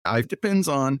It depends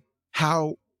on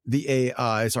how the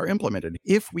AIs are implemented.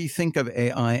 If we think of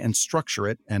AI and structure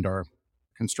it and are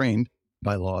constrained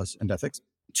by laws and ethics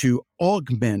to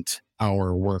augment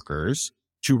our workers,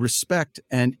 to respect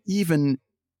and even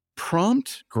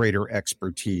prompt greater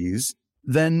expertise,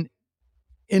 then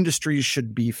industries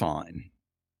should be fine.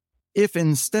 If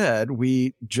instead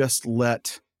we just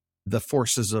let the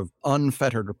forces of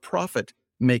unfettered profit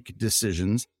make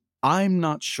decisions, I'm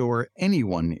not sure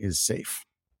anyone is safe.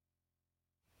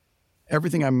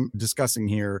 Everything I'm discussing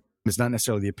here is not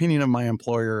necessarily the opinion of my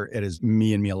employer. It is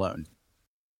me and me alone.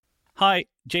 Hi,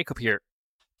 Jacob here.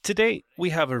 Today,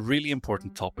 we have a really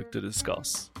important topic to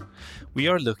discuss. We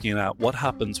are looking at what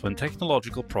happens when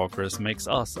technological progress makes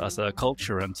us as a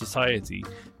culture and society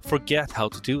forget how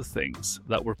to do things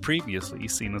that were previously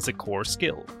seen as a core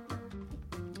skill.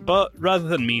 But rather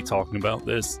than me talking about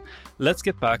this, let's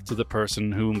get back to the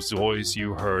person whose voice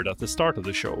you heard at the start of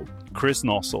the show, Chris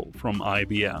Noessel from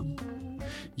IBM.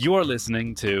 You are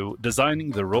listening to Designing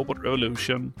the Robot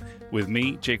Revolution with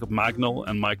me, Jacob Magnall,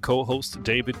 and my co-host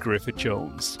David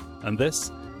Griffith-Jones. And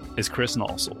this is Chris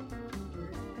Noessel.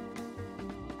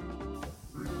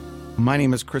 My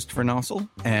name is Christopher Noessel,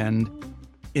 and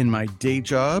in my day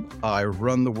job, I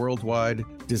run the worldwide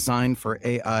Design for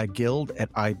AI Guild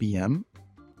at IBM.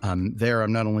 There,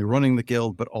 I'm not only running the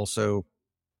guild, but also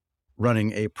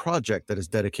running a project that is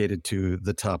dedicated to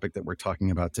the topic that we're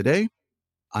talking about today.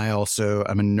 I also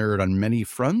am a nerd on many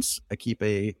fronts. I keep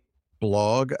a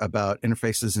blog about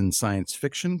interfaces in science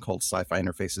fiction called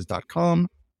sci-fi-interfaces.com.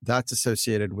 That's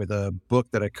associated with a book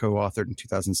that I co-authored in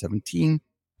 2017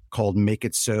 called Make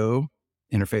It So,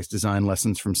 Interface Design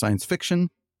Lessons from Science Fiction,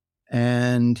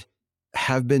 and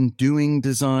have been doing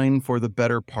design for the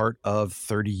better part of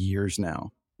 30 years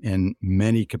now in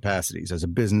many capacities, as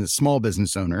a small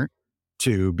business owner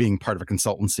to being part of a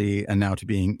consultancy and now to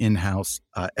being in-house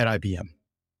at IBM.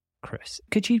 Chris,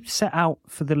 could you set out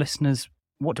for the listeners,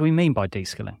 what do we mean by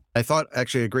deskilling? I thought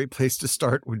actually a great place to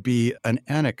start would be an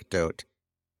anecdote.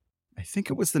 I think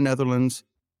it was the Netherlands,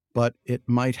 but it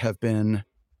might have been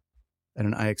at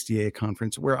an IXDA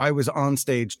conference where I was on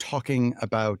stage talking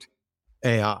about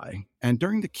AI. And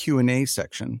during the Q&A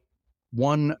section,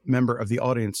 one member of the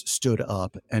audience stood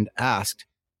up and asked,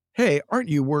 "Hey, aren't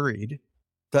you worried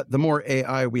that the more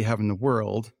AI we have in the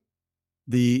world,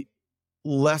 the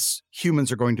less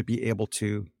humans are going to be able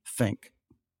to think?"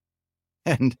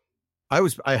 And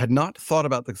I had not thought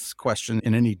about this question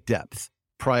in any depth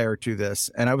prior to this.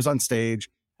 And I was on stage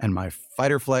and my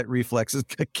fight or flight reflexes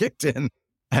kicked in.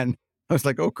 And I was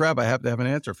like, oh crap, I have to have an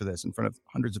answer for this in front of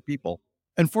hundreds of people.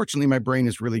 And fortunately, my brain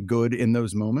is really good in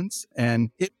those moments. And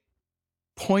it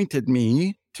pointed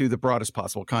me to the broadest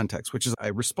possible context, which is I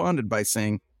responded by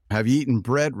saying, have you eaten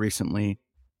bread recently?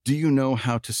 Do you know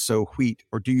how to sow wheat,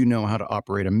 or do you know how to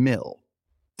operate a mill?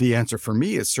 The answer for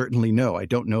me is certainly no, I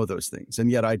don't know those things.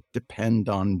 And yet I depend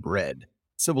on bread.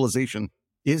 Civilization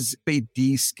is a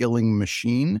de-skilling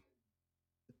machine.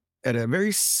 At a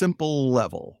very simple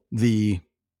level, the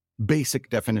basic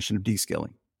definition of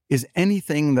de-skilling is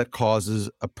anything that causes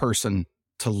a person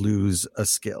to lose a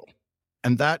skill.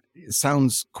 And that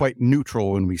sounds quite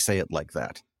neutral when we say it like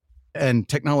that. And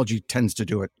technology tends to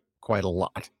do it quite a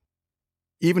lot.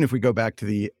 Even if we go back to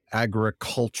the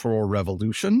agricultural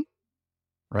revolution,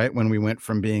 right? When we went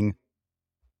from being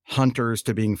hunters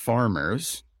to being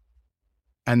farmers,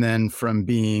 and then from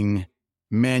being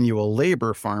manual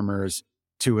labor farmers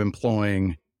to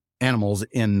employing animals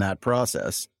in that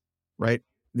process, right?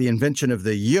 The invention of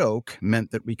the yoke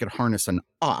meant that we could harness an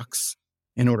ox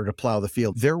in order to plow the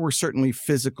field. There were certainly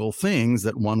physical things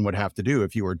that one would have to do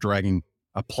if you were dragging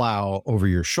a plow over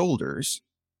your shoulders,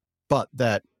 but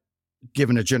that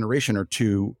given a generation or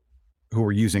two who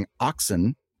were using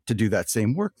oxen to do that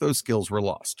same work, those skills were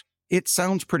lost. It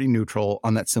sounds pretty neutral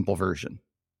on that simple version.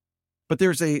 But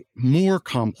there's a more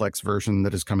complex version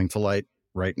that is coming to light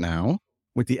right now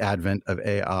with the advent of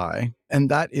AI, and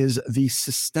that is the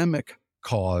systemic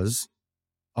cause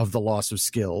of the loss of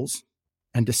skills,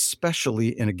 and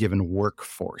especially in a given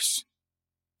workforce.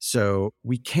 So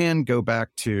we can go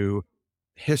back to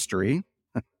history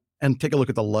and take a look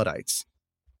at the Luddites,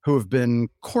 who have been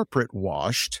corporate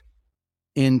washed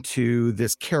into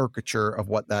this caricature of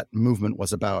what that movement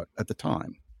was about at the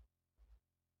time.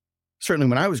 Certainly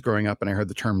when I was growing up and I heard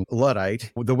the term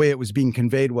Luddite, the way it was being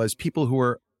conveyed was people who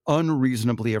were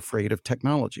unreasonably afraid of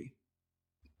technology.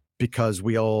 Because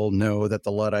we all know that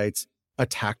the Luddites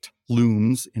attacked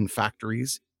looms in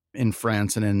factories in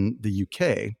France and in the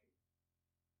UK.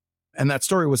 And that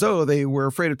story was, oh, they were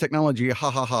afraid of technology.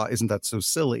 Ha ha ha, isn't that so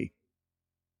silly?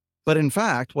 But in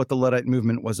fact, what the Luddite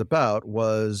movement was about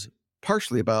was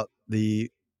partially about the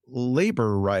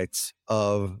labor rights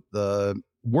of the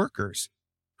workers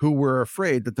who were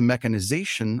afraid that the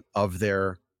mechanization of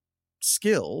their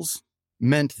skills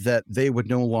meant that they would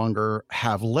no longer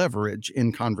have leverage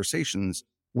in conversations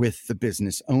with the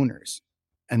business owners.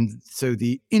 And so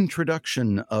the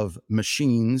introduction of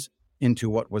machines into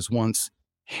what was once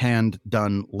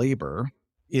hand-done labor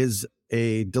is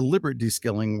a deliberate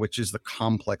deskilling, which is the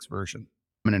complex version.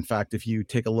 And in fact, if you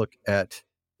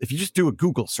just do a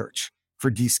Google search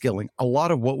for deskilling, a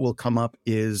lot of what will come up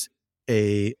is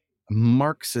a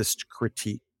Marxist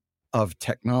critique of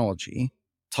technology,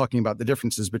 talking about the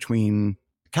differences between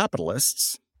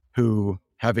capitalists who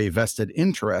have a vested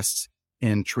interest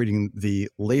in treating the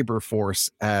labor force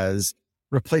as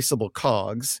replaceable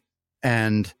cogs,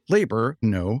 and labor,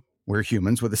 no, we're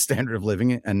humans with a standard of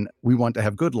living and we want to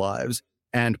have good lives.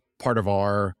 And part of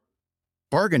our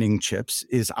bargaining chips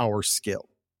is our skill.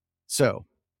 So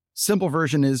simple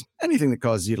version is anything that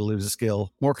causes you to lose a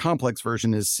skill. More complex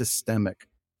version is systemic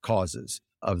causes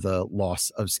of the loss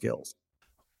of skills.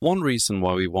 One reason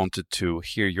why we wanted to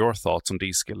hear your thoughts on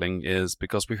deskilling is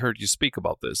because we heard you speak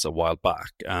about this a while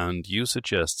back, and you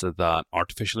suggested that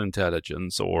artificial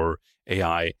intelligence, or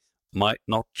AI, might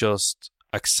not just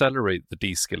accelerate the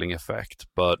deskilling effect,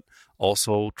 but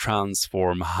also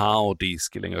transform how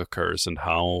deskilling occurs and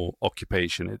how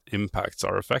occupation it impacts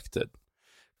are affected.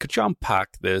 Could you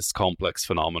unpack this complex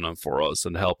phenomenon for us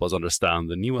and help us understand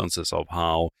the nuances of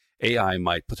how AI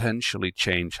might potentially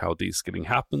change how deskilling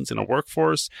happens in a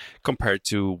workforce compared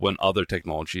to when other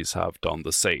technologies have done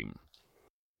the same?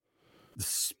 The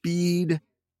speed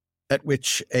at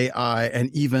which AI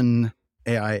and even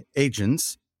AI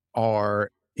agents are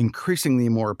increasingly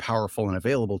more powerful and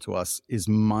available to us is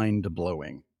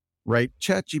mind-blowing, right?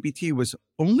 ChatGPT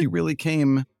only really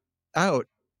came out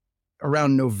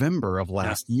around November of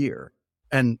last year,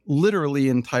 and literally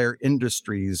entire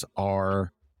industries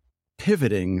are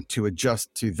pivoting to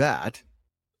adjust to that.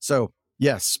 So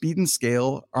yes, speed and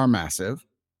scale are massive.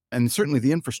 And certainly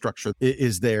the infrastructure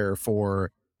is there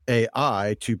for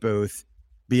AI to both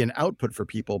be an output for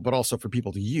people, but also for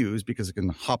people to use because it can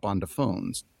hop onto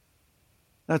phones.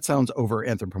 That sounds over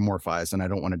anthropomorphized, and I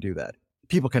don't want to do that.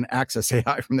 People can access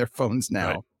AI from their phones now.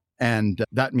 Right. And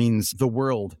that means the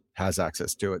world has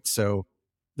access to it. So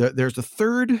there's a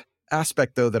third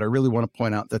aspect, though, that I really want to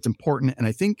point out that's important. And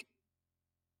I think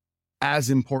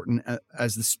as important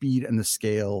as the speed and the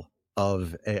scale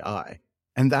of AI.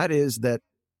 And that is that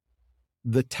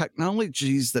the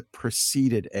technologies that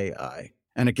preceded AI,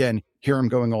 and again, here I'm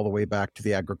going all the way back to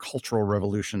the agricultural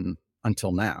revolution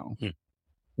until now,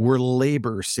 were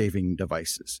labor-saving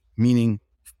devices, meaning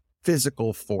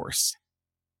physical force.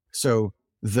 So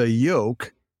the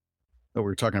yoke that we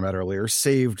were talking about earlier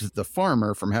saved the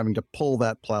farmer from having to pull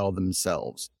that plow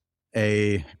themselves.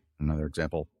 Another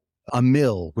example, a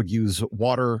mill would use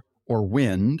water or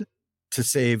wind to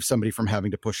save somebody from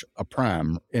having to push a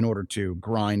pram in order to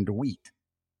grind wheat.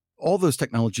 All those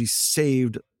technologies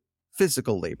saved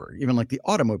physical labor, even like the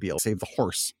automobile saved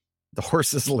the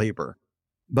horse's labor.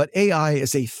 But AI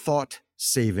is a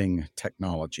thought-saving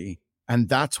technology, and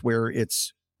that's where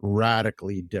it's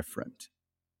radically different.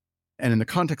 And in the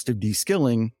context of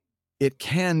deskilling, it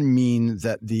can mean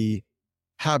that the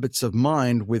habits of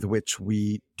mind with which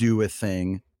we do a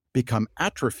thing become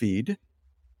atrophied,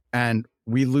 and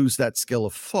we lose that skill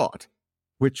of thought,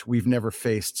 which we've never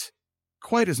faced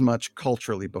quite as much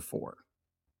culturally before.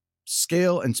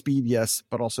 Scale and speed, yes,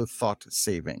 but also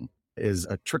thought-saving is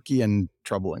a tricky and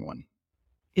troubling one.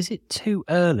 Is it too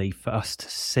early for us to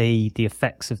see the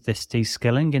effects of this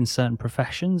deskilling in certain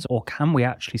professions, or can we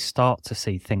actually start to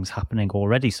see things happening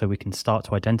already so we can start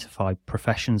to identify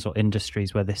professions or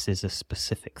industries where this is a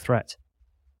specific threat?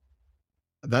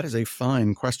 That is a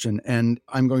fine question, and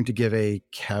I'm going to give a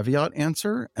caveat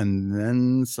answer and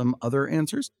then some other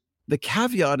answers. The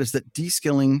caveat is that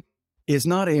deskilling is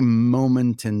not a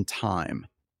moment in time,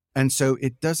 and so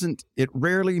it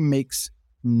rarely makes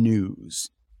news,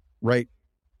 right?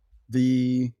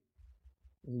 The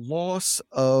loss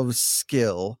of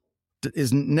skill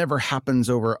never happens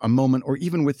over a moment or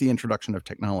even with the introduction of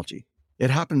technology. It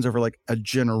happens over like a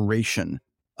generation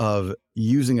of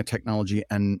using a technology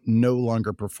and no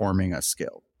longer performing a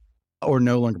skill or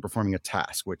no longer performing a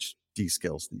task, which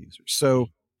deskills the user. So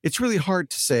it's really hard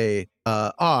to say,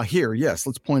 yes,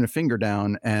 let's point a finger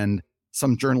down and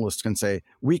some journalist can say,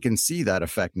 we can see that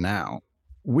effect now,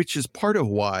 which is part of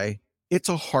why it's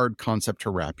a hard concept to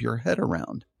wrap your head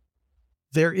around.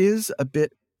 There is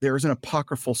an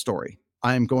apocryphal story.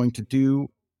 I am going to do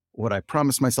what I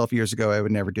promised myself years ago I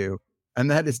would never do, and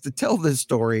that is to tell this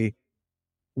story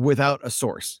without a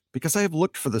source, because I have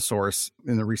looked for the source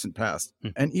in the recent past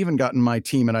and even gotten my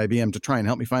team at IBM to try and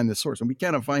help me find this source, and we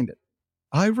cannot find it.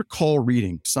 I recall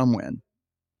reading somewhere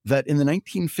that in the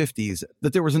 1950s,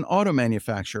 that there was an auto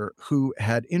manufacturer who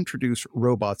had introduced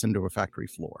robots into a factory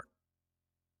floor.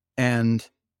 And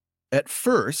at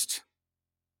first,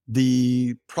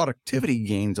 the productivity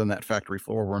gains on that factory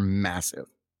floor were massive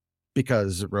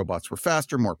because robots were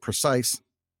faster, more precise.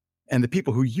 And the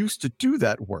people who used to do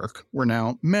that work were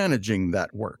now managing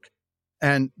that work.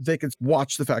 And they could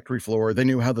watch the factory floor. They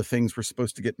knew how the things were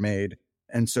supposed to get made.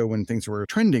 And so when things were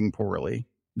trending poorly,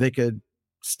 they could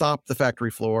stop the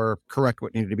factory floor, correct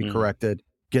what needed to be corrected,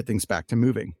 get things back to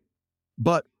moving.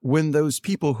 But when those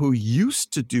people who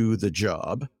used to do the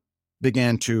job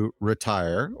began to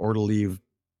retire or to leave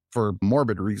for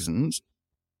morbid reasons,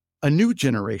 a new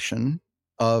generation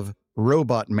of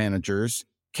robot managers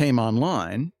came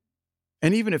online.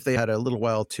 And even if they had a little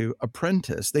while to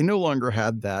apprentice, they no longer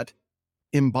had that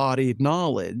embodied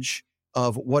knowledge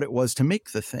of what it was to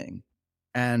make the thing.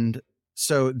 And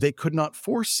so they could not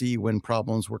foresee when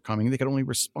problems were coming. They could only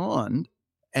respond.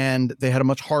 And they had a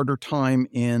much harder time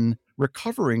in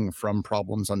recovering from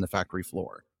problems on the factory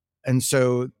floor. And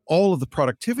so all of the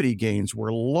productivity gains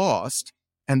were lost,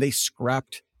 and they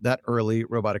scrapped that early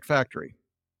robotic factory.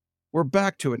 We're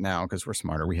back to it now because we're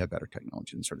smarter. We have better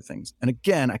technology and sort of things. And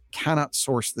again, I cannot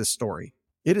source this story.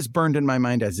 It is burned in my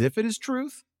mind as if it is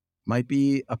truth, might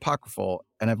be apocryphal,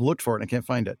 and I've looked for it and I can't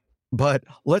find it. But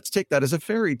let's take that as a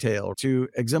fairy tale to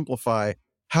exemplify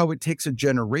how it takes a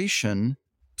generation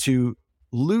to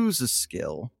lose a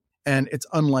skill. And it's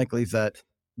unlikely that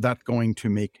that's going to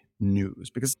make news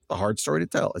because it's a hard story to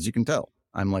tell, as you can tell.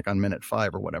 I'm like on minute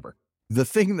 5 or whatever. The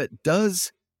thing that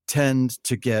does tend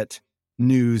to get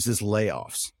news is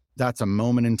layoffs. That's a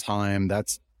moment in time.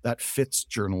 That fits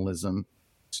journalism.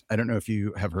 I don't know if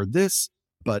you have heard this,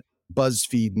 but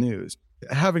BuzzFeed News.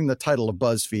 Having the title of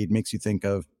BuzzFeed makes you think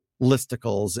of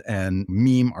listicles and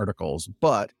meme articles,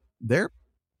 but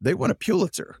they won a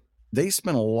Pulitzer. They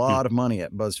spent a lot of money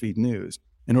at BuzzFeed News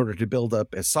in order to build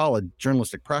up a solid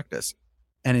journalistic practice.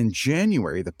 And in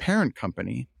January, the parent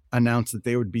company announced that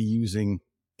they would be using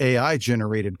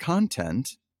AI-generated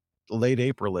content. Late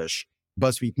April-ish,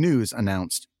 BuzzFeed News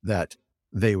announced that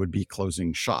they would be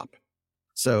closing shop.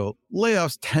 So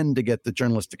layoffs tend to get the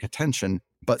journalistic attention,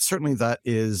 but certainly that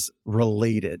is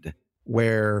related,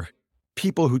 where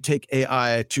people who take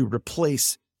AI to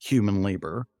replace human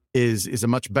labor is a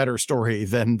much better story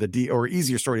than or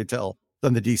easier story to tell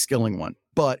than the deskilling one.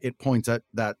 But it points at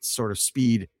that sort of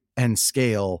speed and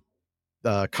scale,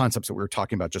 the concepts that we were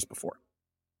talking about just before.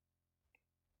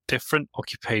 Different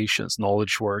occupations,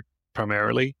 knowledge work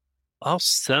primarily. How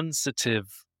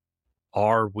sensitive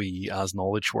are we as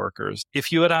knowledge workers?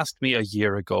 If you had asked me a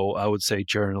year ago, I would say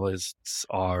journalists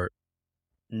are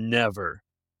never,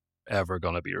 ever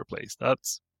going to be replaced.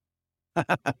 That's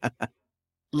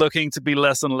looking to be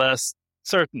less and less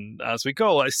certain as we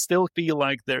go. I still feel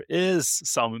like there is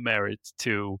some merit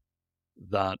to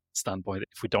that standpoint.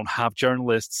 If we don't have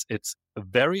journalists, it's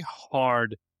very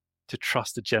hard to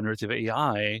trust the generative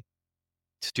AI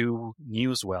to do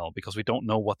news well because we don't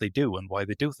know what they do and why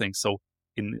they do things. So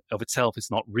in of itself, it's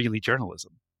not really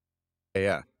journalism.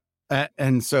 Yeah.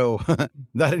 And so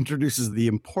that introduces the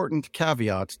important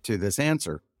caveat to this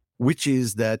answer, which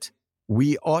is that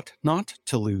we ought not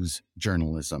to lose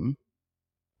journalism.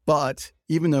 But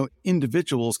even though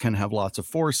individuals can have lots of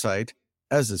foresight,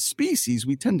 as a species,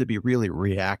 we tend to be really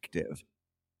reactive.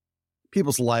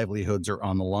 People's livelihoods are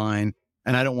on the line.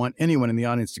 And I don't want anyone in the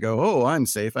audience to go, oh, I'm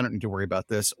safe. I don't need to worry about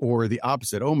this. Or the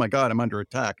opposite. Oh, my God, I'm under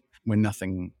attack when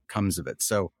nothing comes of it.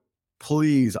 So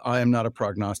please, I am not a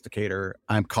prognosticator.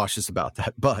 I'm cautious about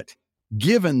that. But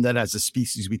given that as a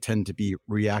species, we tend to be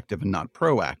reactive and not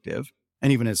proactive,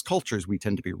 and even as cultures, we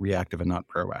tend to be reactive and not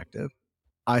proactive,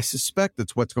 I suspect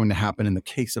that's what's going to happen in the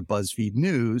case of BuzzFeed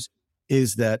News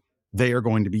is that they are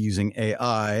going to be using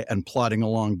AI and plodding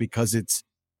along because it's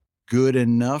good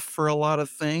enough for a lot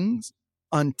of things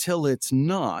until it's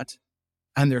not,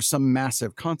 and there's some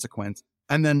massive consequence.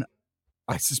 And then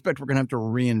I suspect we're going to have to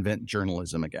reinvent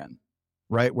journalism again,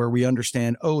 right? Where we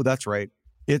understand, oh, that's right.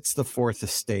 It's the fourth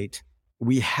estate.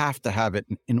 We have to have it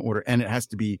in order, and it has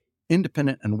to be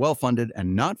independent and well-funded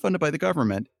and not funded by the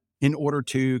government in order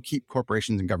to keep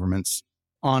corporations and governments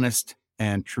honest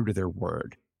and true to their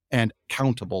word and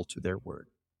accountable to their word.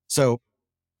 So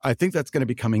I think that's going to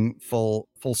be coming full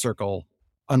circle.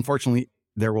 Unfortunately,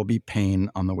 there will be pain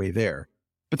on the way there.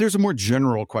 But there's a more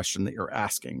general question that you're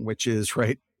asking, which is,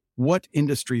 right, what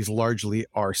industries largely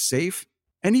are safe?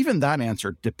 And even that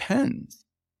answer depends,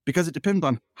 because it depends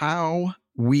on how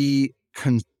we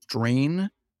constrain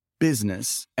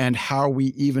business and how we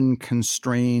even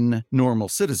constrain normal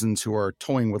citizens who are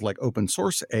toying with like open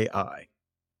source AI,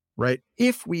 right?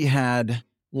 If we had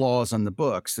laws on the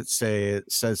books that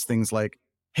says things like,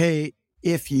 hey,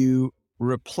 if you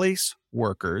replace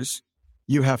workers,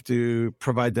 you have to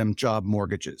provide them job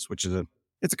mortgages, which is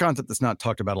it's a concept that's not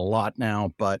talked about a lot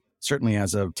now, but certainly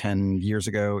as of 10 years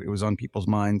ago, it was on people's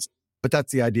minds. But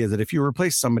that's the idea that if you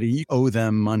replace somebody, you owe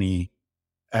them money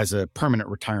as a permanent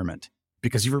retirement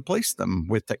because you replaced them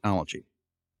with technology.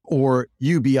 Or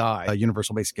UBI,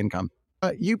 Universal Basic Income.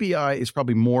 UBI is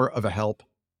probably more of a help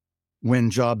when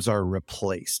jobs are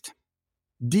replaced.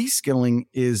 Deskilling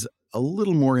is a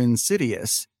little more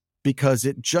insidious because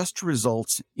it just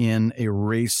results in a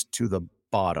race to the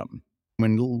bottom.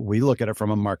 When we look at it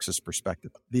from a Marxist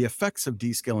perspective, the effects of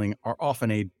deskilling are often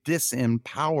a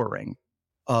disempowering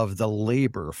of the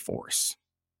labor force.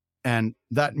 And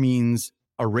that means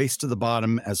a race to the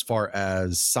bottom as far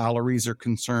as salaries are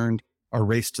concerned, a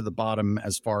race to the bottom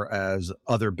as far as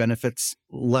other benefits,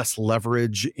 less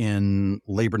leverage in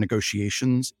labor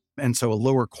negotiations, and so a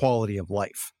lower quality of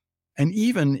life. And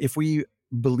even if we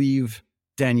believe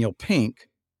Daniel Pink,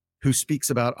 who speaks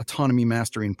about autonomy,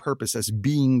 mastery, and purpose as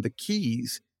being the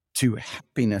keys to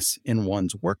happiness in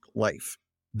one's work life,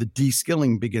 the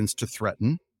deskilling begins to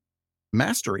threaten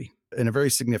mastery in a very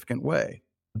significant way.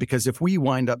 Because if we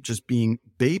wind up just being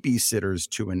babysitters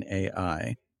to an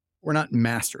AI, we're not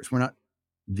masters. We're not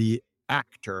the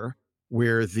actor.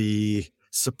 We're the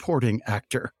supporting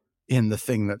actor in the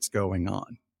thing that's going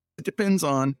on. It depends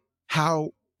on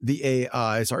how the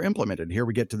AIs are implemented. Here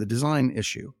we get to the design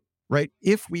issue, right?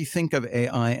 If we think of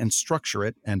AI and structure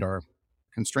it and are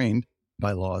constrained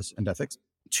by laws and ethics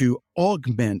to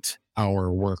augment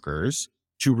our workers,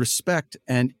 to respect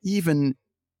and even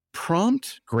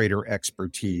prompt greater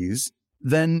expertise,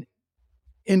 then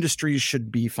industries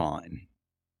should be fine.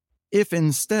 If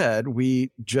instead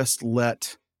we just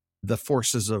let the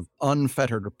forces of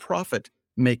unfettered profit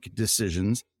make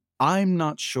decisions, I'm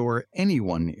not sure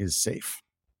anyone is safe.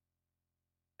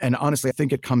 And honestly, I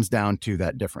think it comes down to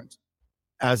that difference.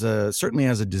 Certainly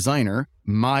as a designer,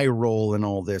 my role in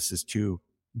all this is to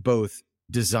both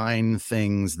design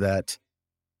things that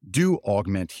do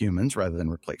augment humans rather than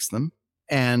replace them,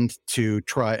 and to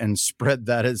try and spread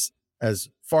that as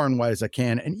far and wide as I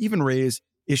can, and even raise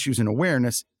issues and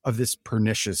awareness of this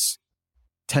pernicious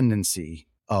tendency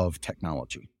of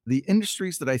technology. The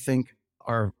industries that I think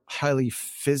are highly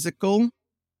physical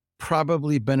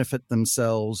probably benefit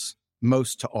themselves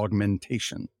most to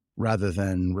augmentation rather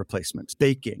than replacement.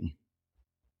 Baking,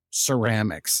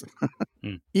 ceramics.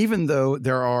 Even though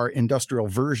there are industrial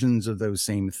versions of those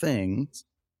same things,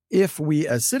 if we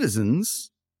as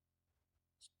citizens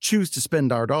choose to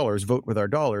spend our dollars, vote with our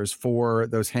dollars for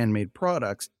those handmade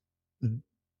products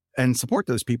and support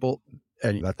those people,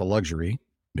 and that's a luxury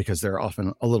because they're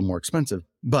often a little more expensive,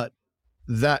 but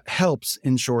that helps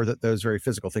ensure that those very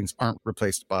physical things aren't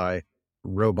replaced by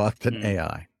robots and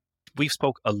AI. We've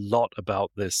spoke a lot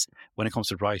about this when it comes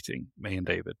to writing, May and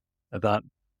David, that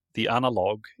the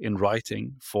analog in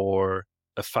writing for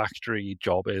a factory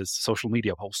job is social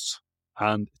media posts.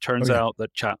 And it turns out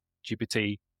that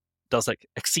ChatGPT does like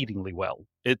exceedingly well.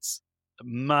 It's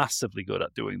massively good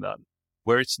at doing that.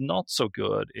 Where it's not so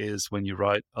good is when you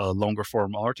write a longer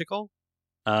form article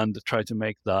and try to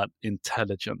make that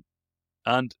intelligent.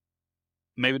 And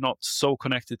maybe not so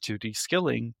connected to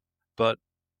deskilling, but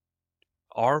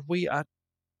are we at,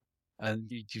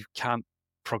 and you can't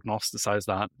prognostize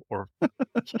that or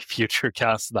future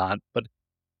cast that, but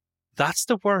that's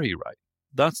the worry, right?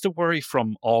 That's the worry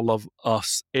from all of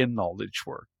us in knowledge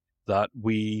work, that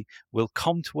we will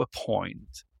come to a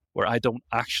point where I don't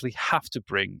actually have to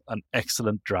bring an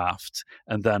excellent draft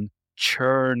and then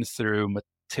churn through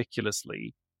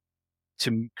meticulously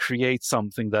to create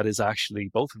something that is actually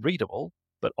both readable,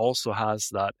 but also has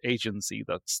that agency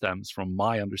that stems from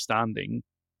my understanding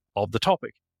of the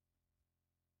topic.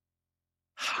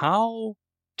 How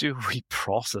do we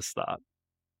process that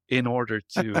in order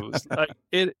to,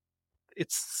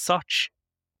 it's such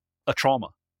a trauma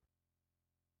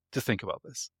to think about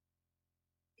this.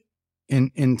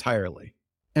 Entirely.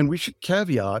 And we should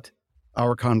caveat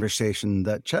our conversation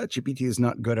that ChatGPT is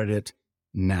not good at it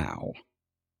now.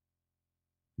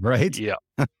 Right? Yeah.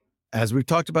 As we've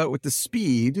talked about with the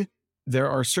speed, there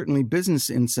are certainly business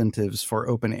incentives for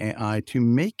OpenAI to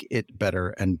make it better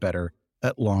and better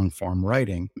at long form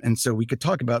writing. And so we could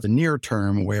talk about the near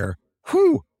term where,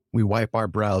 we wipe our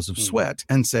brows of sweat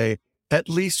and say, at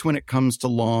least when it comes to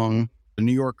long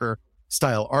New Yorker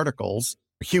style articles,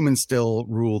 humans still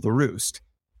rule the roost.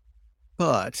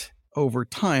 But over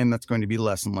time, that's going to be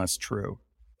less and less true.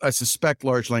 I suspect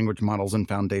large language models and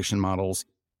foundation models,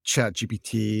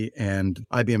 ChatGPT and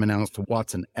IBM announced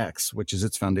Watson X, which is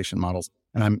its foundation models,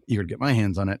 and I'm eager to get my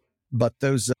hands on it. But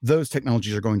those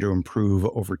technologies are going to improve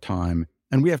over time.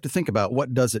 And we have to think about,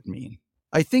 what does it mean?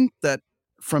 I think that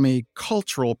from a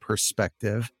cultural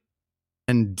perspective,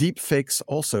 and deepfakes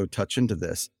also touch into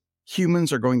this,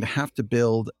 humans are going to have to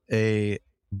build a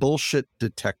bullshit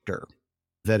detector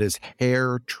that is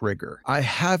hair trigger. I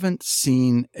haven't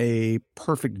seen a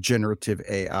perfect generative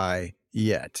AI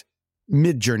yet.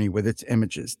 Midjourney with its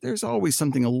images, there's always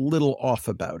something a little off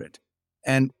about it.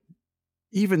 And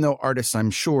even though artists,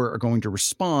 I'm sure, are going to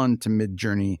respond to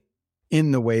Midjourney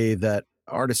in the way that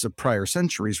artists of prior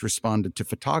centuries responded to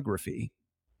photography,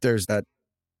 there's that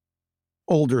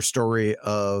older story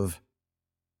of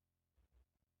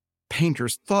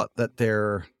painters thought that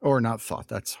not thought,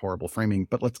 that's horrible framing,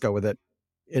 but let's go with it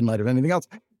in light of anything else.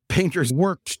 Painters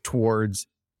worked towards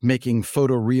making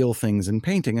photoreal things in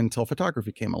painting until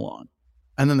photography came along.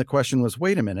 And then the question was,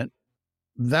 wait a minute,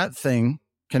 that thing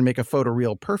can make a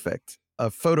photoreal perfect,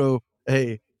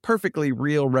 a perfectly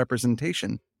real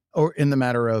representation, or in the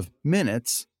matter of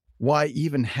minutes, why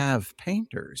even have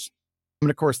painters? And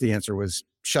of course, the answer was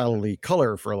shallowly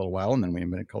color for a little while, and then we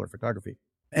invented color photography.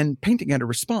 And painting had to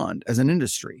respond as an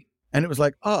industry. And it was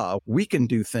like, we can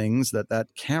do things that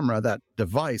camera, that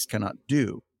device cannot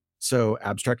do. So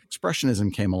abstract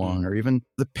expressionism came along, or even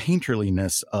the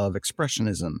painterliness of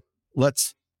expressionism.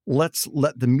 Let's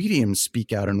let the medium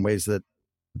speak out in ways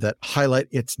that highlight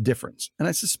its difference. And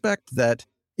I suspect that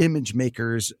image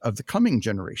makers of the coming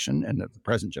generation and of the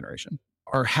present generation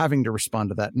are having to respond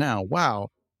to that now. Wow,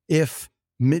 if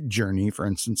Midjourney, for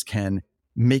instance, can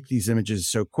make these images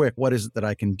so quick, what is it that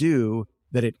I can do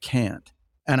that it can't?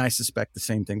 And I suspect the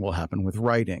same thing will happen with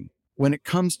writing. When it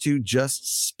comes to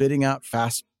just spitting out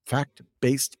fast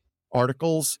fact-based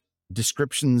articles,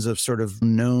 descriptions of sort of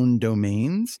known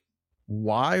domains,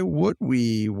 why would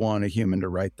we want a human to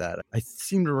write that? I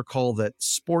seem to recall that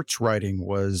sports writing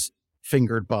was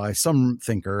fingered by some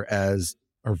thinker as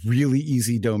a really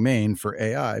easy domain for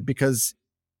AI because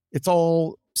it's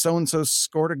all so-and-so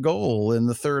scored a goal in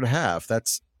the third half.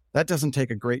 That doesn't take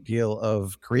a great deal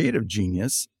of creative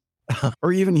genius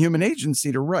or even human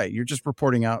agency to write. You're just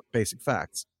reporting out basic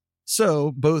facts.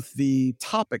 So both the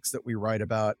topics that we write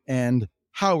about and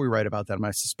how we write about them,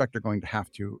 I suspect, are going to have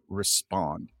to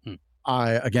respond.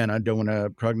 I don't want to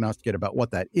prognosticate about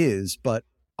what that is, but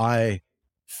I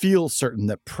feel certain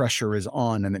that pressure is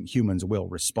on and that humans will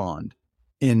respond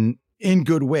in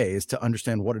good ways to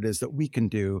understand what it is that we can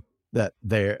do that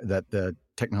the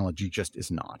technology just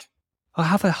is not. I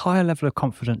have a higher level of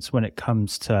confidence when it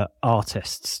comes to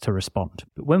artists to respond.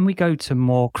 But when we go to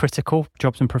more critical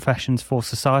jobs and professions for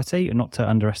society, and not to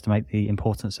underestimate the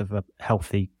importance of a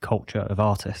healthy culture of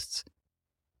artists.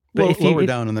 But lower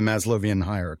down in the Maslowian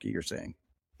hierarchy, you're saying.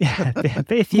 Yeah, but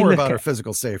if you more look about at our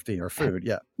physical safety or food,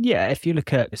 yeah. Yeah, if you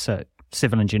look at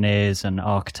civil engineers and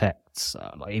architects,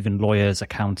 like even lawyers,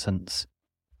 accountants,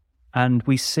 and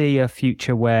we see a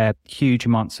future where huge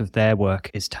amounts of their work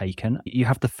is taken. You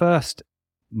have the first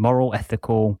moral,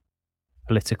 ethical,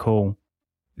 political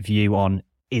view on,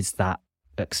 is that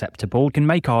acceptable? You can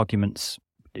make arguments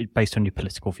based on your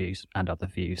political views and other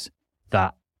views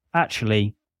that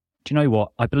actually, do you know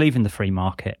what? I believe in the free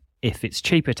market. If it's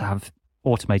cheaper to have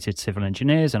automated civil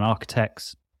engineers and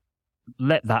architects,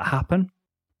 let that happen.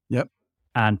 Yep.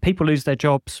 And people lose their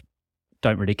jobs.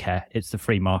 Don't really care. It's the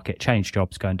free market. Change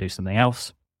jobs, go and do something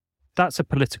else. That's a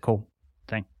political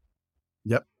thing.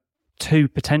 Yep. Two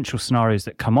potential scenarios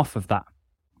that come off of that.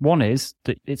 One is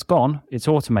that it's gone, it's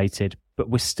automated, but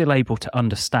we're still able to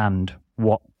understand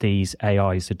what these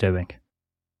AIs are doing.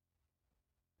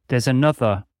 There's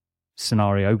another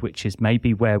scenario, which is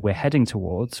maybe where we're heading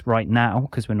towards right now,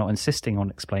 because we're not insisting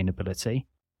on explainability,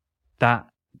 that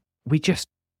we just,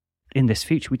 in this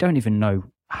future, we don't even know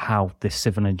how this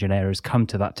civil engineer has come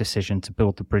to that decision to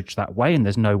build the bridge that way, and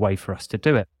there's no way for us to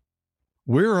do it.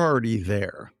 We're already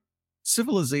there.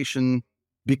 Civilization,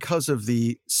 because of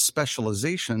the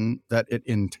specialization that it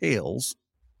entails,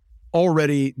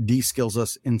 already de-skills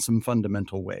us in some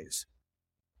fundamental ways.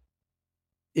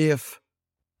 If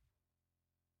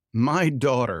my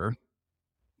daughter,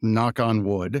 knock on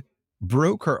wood,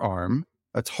 broke her arm,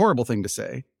 that's a horrible thing to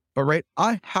say, but right,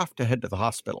 I have to head to the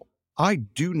hospital. I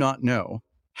do not know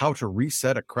how to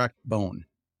reset a cracked bone.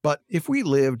 But if we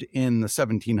lived in the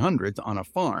 1700s on a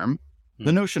farm,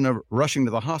 the notion of rushing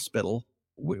to the hospital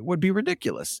would be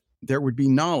ridiculous. There would be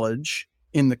knowledge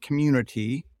in the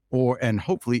community and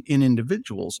hopefully in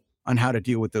individuals on how to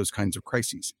deal with those kinds of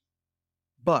crises.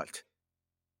 But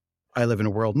I live in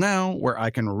a world now where I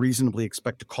can reasonably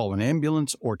expect to call an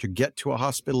ambulance or to get to a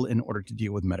hospital in order to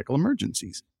deal with medical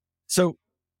emergencies. So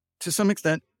to some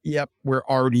extent, yep, we're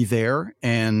already there,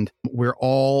 and we're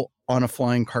all on a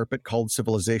flying carpet called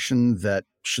civilization that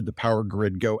should the power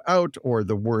grid go out or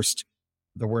the worst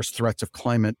threats of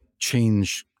climate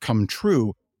change come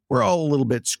true, we're all a little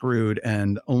bit screwed,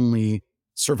 and only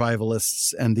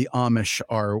survivalists and the Amish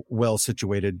are well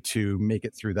situated to make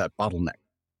it through that bottleneck.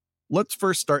 Let's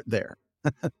first start there.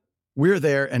 We're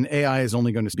there, and AI is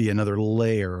only going to be another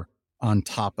layer on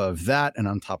top of that and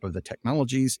on top of the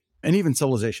technologies and even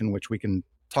civilization, which we can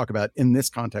talk about in this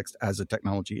context as a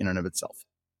technology in and of itself.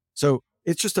 So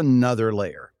it's just another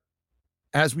layer.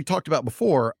 As we talked about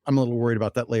before, I'm a little worried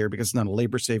about that layer because it's not a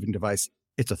labor-saving device.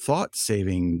 It's a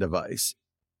thought-saving device.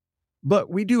 But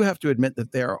we do have to admit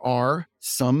that there are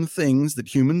some things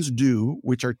that humans do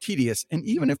which are tedious. And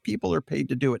even if people are paid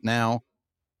to do it now,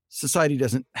 society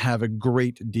doesn't have a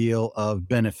great deal of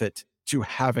benefit to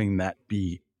having that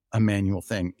be a manual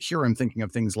thing. Here I'm thinking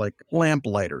of things like lamp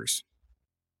lighters,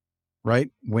 right?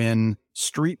 When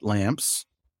street lamps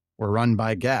were run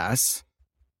by gas,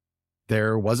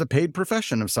 there was a paid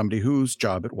profession of somebody whose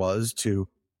job it was to,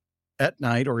 at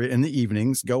night or in the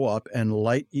evenings, go up and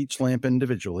light each lamp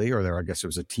individually, or I guess it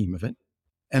was a team of it.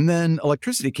 And then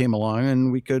electricity came along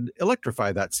and we could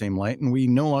electrify that same light, and we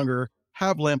no longer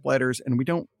have lamp lighters, and we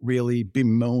don't really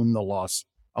bemoan the loss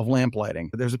of lamp lighting.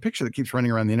 There's a picture that keeps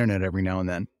running around the internet every now and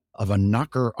then of a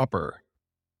knocker-upper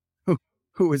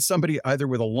who is somebody either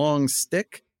with a long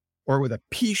stick or with a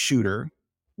pea shooter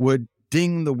would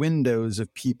ding the windows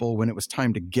of people when it was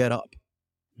time to get up.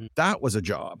 That was a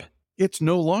job. It's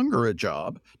no longer a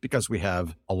job because we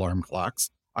have alarm clocks,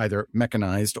 either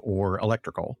mechanized or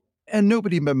electrical, and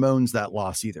nobody bemoans that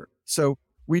loss either. So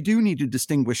we do need to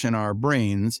distinguish in our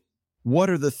brains what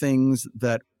are the things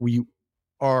that we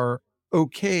are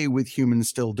okay with humans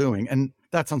still doing. And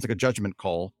that sounds like a judgment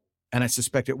call, and I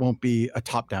suspect it won't be a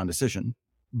top-down decision,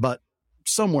 but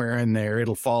somewhere in there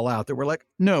it'll fall out that we're like,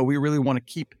 no, we really want to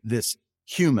keep this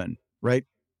human, right?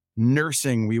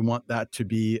 Nursing, we want that to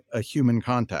be a human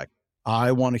contact.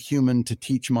 I want a human to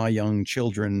teach my young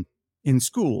children in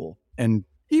school and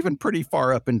even pretty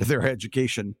far up into their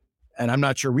education. And I'm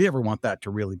not sure we ever want that to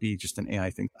really be just an AI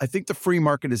thing. I think the free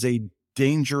market is a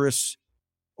dangerous,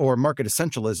 or market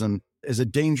essentialism is a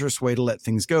dangerous way to let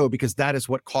things go, because that is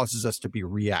what causes us to be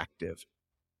reactive.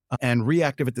 And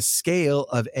reactive at the scale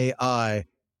of AI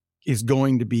is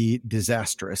going to be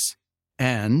disastrous.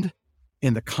 And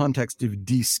in the context of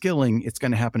deskilling, it's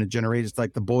going to happen to generations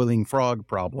like the boiling frog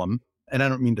problem. And I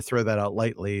don't mean to throw that out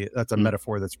lightly. That's a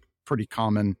metaphor that's pretty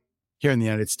common here in the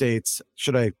United States.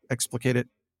 Should I explicate it?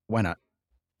 Why not?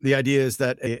 The idea is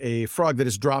that a frog that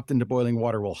is dropped into boiling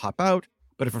water will hop out.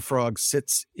 But if a frog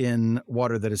sits in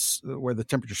water that is where the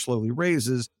temperature slowly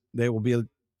raises, they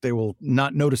will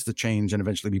not notice the change and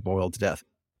eventually be boiled to death.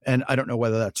 And I don't know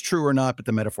whether that's true or not, but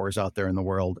the metaphor is out there in the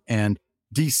world. And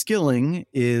deskilling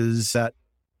is that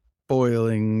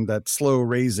boiling, that slow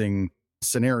raising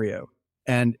scenario.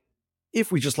 And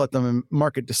if we just let the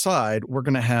market decide, we're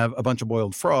going to have a bunch of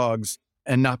boiled frogs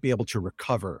and not be able to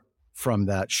recover from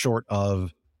that short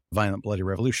of violent, bloody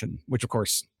revolution, which of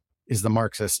course is the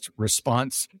Marxist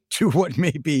response to what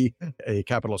may be a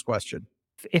capitalist question.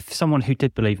 If someone who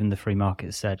did believe in the free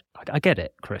market said, I get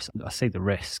it, Chris, I see the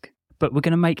risk, but we're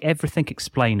going to make everything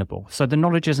explainable. So the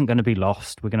knowledge isn't going to be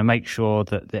lost. We're going to make sure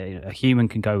that a human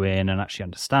can go in and actually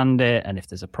understand it. And if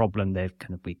there's a problem, the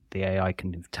AI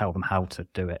can tell them how to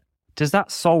do it. Does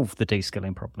that solve the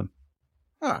deskilling problem?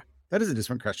 That is a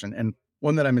different question, and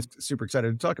one that I'm super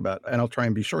excited to talk about, and I'll try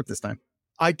and be short this time.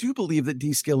 I do believe that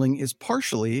deskilling is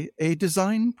partially a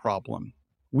design problem.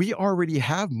 We already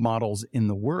have models in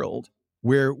the world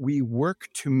where we work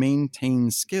to maintain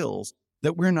skills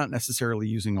that we're not necessarily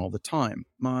using all the time.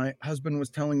 My husband was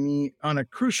telling me on a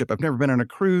cruise ship, I've never been on a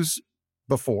cruise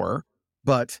before,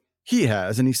 but he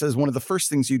has. And he says one of the first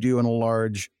things you do in a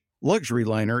large luxury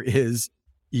liner is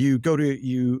you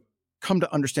come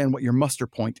to understand what your muster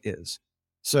point is.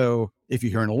 So if you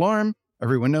hear an alarm,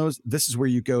 everyone knows this is where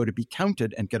you go to be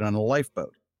counted and get on a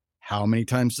lifeboat. How many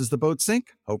times does the boat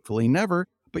sink? Hopefully never,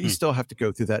 but you still have to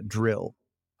go through that drill.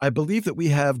 I believe that we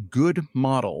have good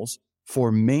models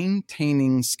for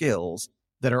maintaining skills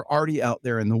that are already out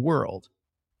there in the world.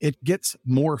 It gets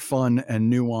more fun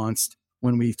and nuanced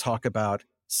when we talk about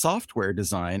software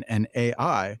design and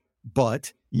AI.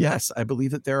 But yes, I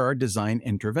believe that there are design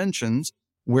interventions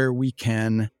where we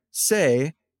can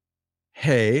say,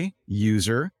 hey,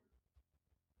 user,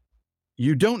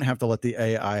 you don't have to let the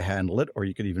AI handle it, or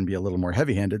you could even be a little more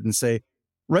heavy-handed and say,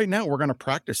 right now, we're going to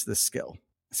practice this skill.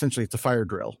 Essentially, it's a fire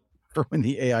drill for when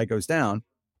the AI goes down.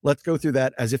 Let's go through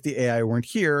that as if the AI weren't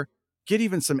here, get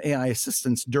even some AI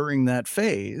assistance during that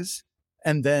phase,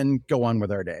 and then go on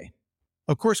with our day.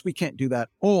 Of course, we can't do that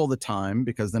all the time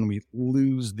because then we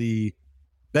lose the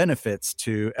benefits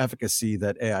to efficacy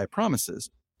that AI promises.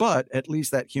 But at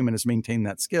least that human has maintained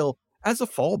that skill as a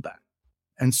fallback.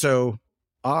 And so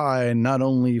I not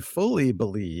only fully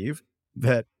believe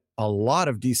that a lot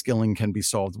of deskilling can be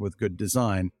solved with good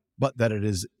design, but that it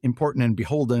is important and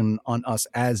beholden on us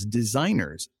as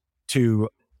designers to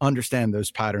understand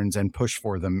those patterns and push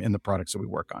for them in the products that we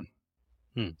work on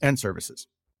and services.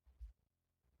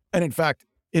 And in fact,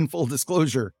 in full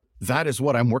disclosure, that is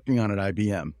what I'm working on at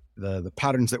IBM. The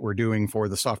patterns that we're doing for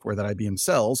the software that IBM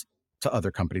sells to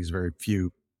other companies, very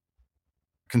few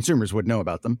consumers would know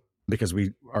about them because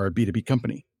we are a B2B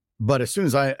company. But as soon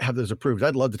as I have those approved,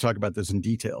 I'd love to talk about those in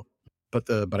detail. But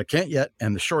I can't yet.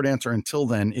 And the short answer until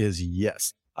then is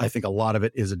yes. I think a lot of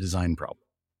it is a design problem.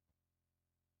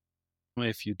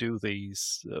 If you do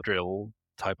these drill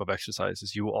type of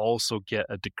exercises, you also get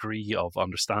a degree of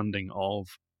understanding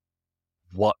of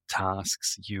what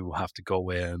tasks you have to go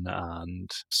in and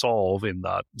solve in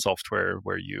that software,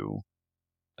 where you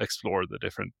explore the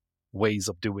different ways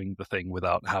of doing the thing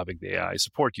without having the AI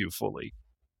support you fully.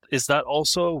 Is that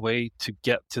also a way to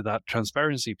get to that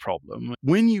transparency problem?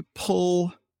 When you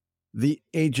pull the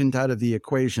agent out of the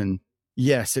equation,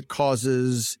 yes, it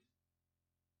causes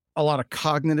a lot of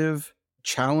cognitive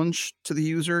challenge to the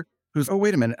user who's, oh,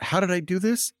 wait a minute, how did I do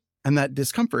this? And that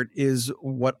discomfort is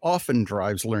what often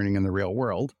drives learning in the real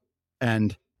world.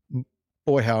 And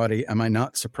boy, howdy, am I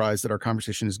not surprised that our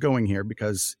conversation is going here,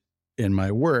 because in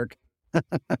my work,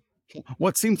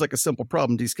 what seems like a simple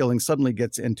problem, deskilling, suddenly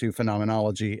gets into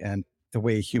phenomenology and the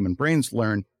way human brains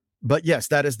learn. But yes,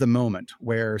 that is the moment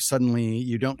where suddenly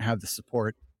you don't have the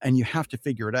support and you have to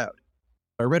figure it out.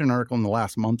 I read an article in the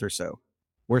last month or so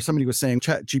where somebody was saying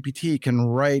ChatGPT can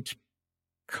write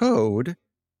code.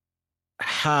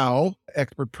 How,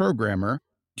 expert programmer,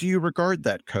 do you regard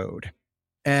that code?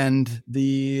 And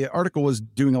the article was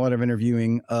doing a lot of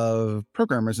interviewing of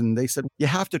programmers, and they said, you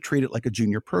have to treat it like a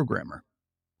junior programmer.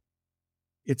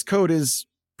 Its code is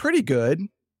pretty good.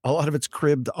 A lot of it's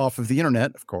cribbed off of the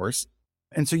internet, of course.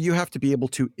 And so you have to be able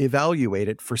to evaluate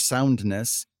it for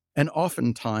soundness. And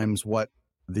oftentimes what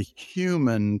the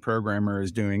human programmer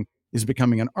is doing is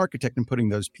becoming an architect and putting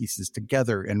those pieces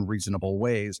together in reasonable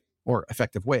ways or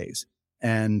effective ways.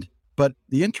 But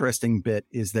the interesting bit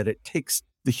is that it takes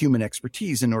the human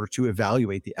expertise in order to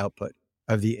evaluate the output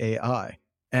of the AI.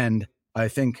 And I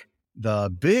think the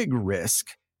big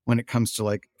risk when it comes to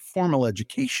like formal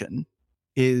education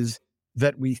is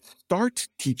that we start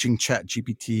teaching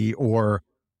ChatGPT or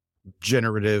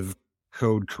generative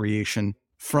code creation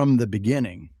from the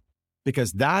beginning,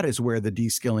 because that is where the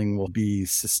deskilling will be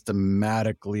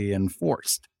systematically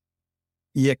enforced.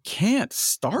 You can't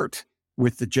start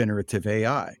with the generative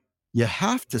AI. You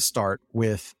have to start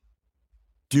with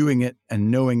doing it and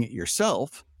knowing it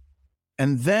yourself.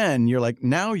 And then you're like,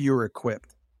 now you're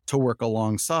equipped to work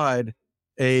alongside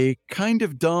a kind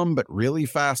of dumb but really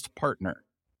fast partner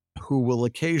who will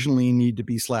occasionally need to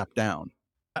be slapped down.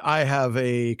 I have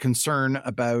a concern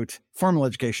about formal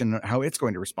education and how it's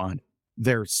going to respond.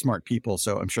 They're smart people,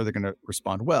 so I'm sure they're going to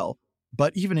respond well.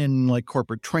 But even in like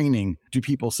corporate training, do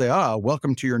people say,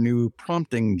 welcome to your new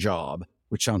prompting job,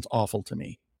 which sounds awful to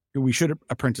me. We should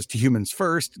apprentice to humans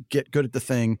first, get good at the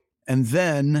thing, and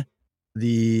then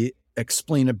the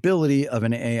explainability of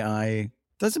an AI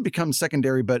doesn't become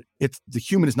secondary, but the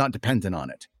human is not dependent on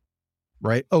it,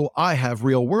 right? Oh, I have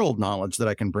real world knowledge that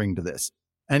I can bring to this.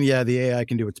 And yeah, the AI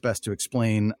can do its best to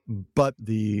explain, but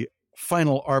the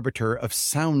final arbiter of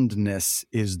soundness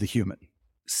is the human.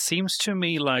 Seems to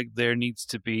me like there needs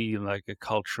to be like a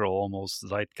cultural almost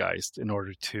zeitgeist in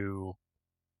order to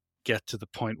get to the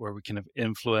point where we can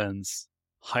influence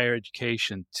higher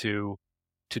education to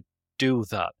do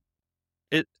that.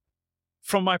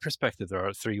 From my perspective, there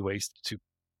are three ways to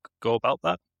go about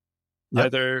that. Yep.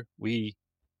 Either we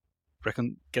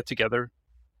get together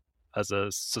as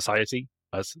a society,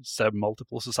 as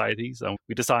multiple societies, and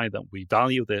we decide that we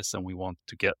value this and we want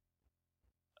to get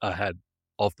ahead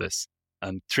of this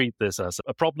and treat this as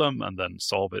a problem and then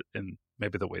solve it in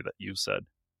maybe the way that you said.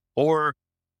 Or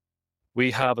we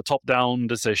have a top-down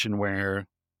decision where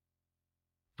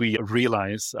we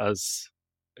realize as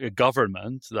a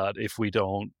government that if we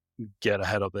don't get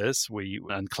ahead of this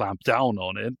and clamp down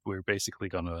on it, we're basically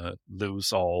going to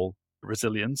lose all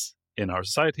resilience in our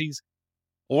societies.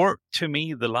 Or to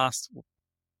me, the last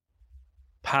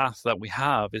path that we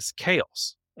have is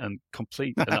chaos. and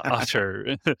complete and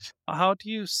utter. How do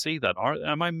you see that?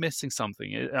 Am I missing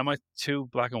something? Am I too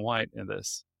black and white in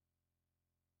this?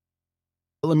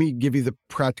 Let me give you the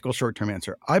practical short-term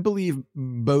answer. I believe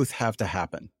both have to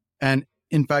happen. And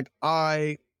in fact,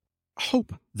 I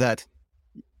hope that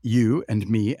you and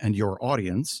me and your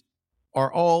audience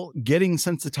are all getting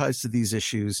sensitized to these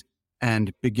issues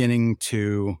and beginning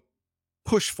to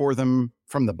push for them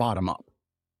from the bottom up,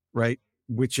 right?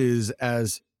 Which is,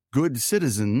 as good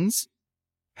citizens,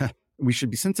 we should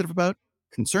be sensitive about,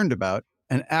 concerned about,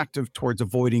 and active towards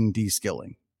avoiding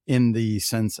de-skilling in the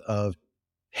sense of,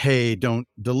 hey, don't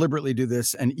deliberately do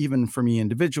this. And even for me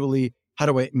individually, how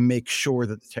do I make sure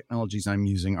that the technologies I'm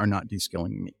using are not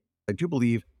de-skilling me? I do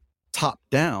believe top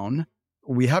down,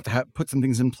 we have to put some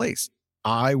things in place.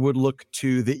 I would look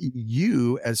to the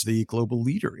EU as the global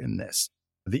leader in this.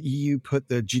 The EU put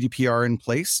the GDPR in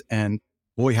place, and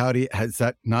boy, howdy, has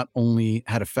that not only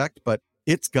had effect, but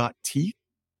it's got teeth.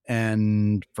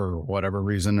 And for whatever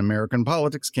reason, American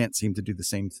politics can't seem to do the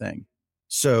same thing.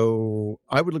 So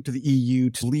I would look to the EU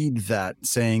to lead that,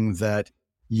 saying that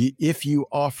if you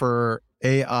offer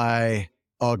AI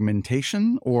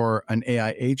augmentation or an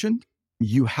AI agent,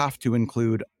 you have to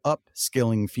include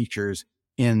upskilling features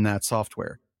in that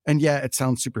software. And yeah, it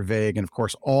sounds super vague. And of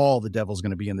course, all the devil's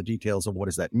going to be in the details of what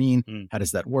does that mean? How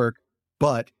does that work?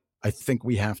 But I think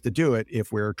we have to do it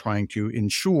if we're trying to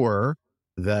ensure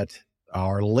that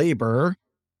our labor,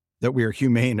 that we are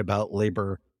humane about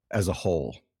labor as a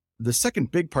whole. The second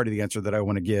big part of the answer that I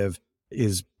want to give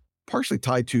is partially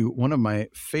tied to one of my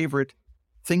favorite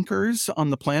thinkers on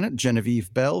the planet,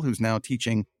 Genevieve Bell, who's now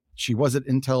teaching. She was at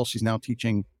Intel. She's now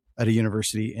teaching at a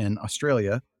university in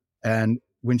Australia. And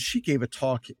when she gave a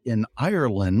talk in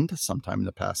Ireland sometime in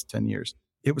the past 10 years,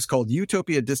 it was called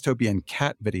Utopia, Dystopia, and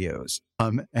Cat Videos.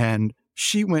 And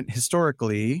she went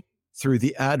historically through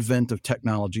the advent of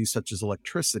technologies such as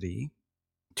electricity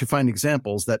to find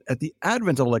examples that at the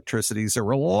advent of electricities, there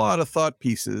were a lot of thought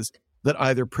pieces that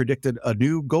either predicted a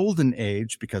new golden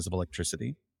age because of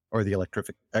electricity or the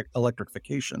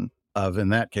electrification of, in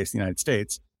that case, the United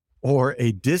States, or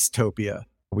a dystopia,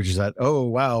 which is that, oh,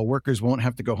 wow, workers won't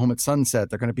have to go home at sunset.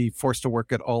 They're going to be forced to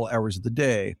work at all hours of the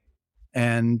day.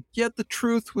 And yet the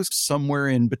truth was somewhere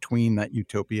in between that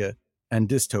utopia and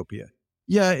dystopia.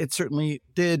 Yeah, it certainly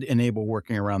did enable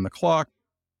working around the clock.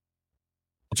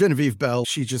 Genevieve Bell,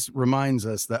 she just reminds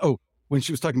us that, when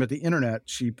she was talking about the internet,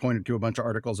 she pointed to a bunch of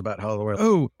articles about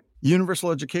how,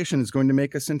 universal education is going to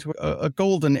make us into a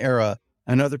golden era.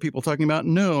 And other people talking about,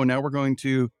 no, now we're going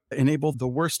to enable the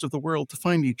worst of the world to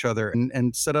find each other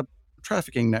and set up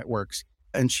trafficking networks.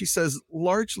 And she says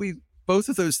largely both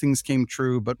of those things came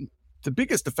true, but the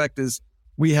biggest effect is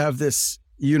we have this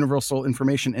universal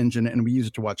information engine and we use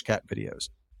it to watch cat videos.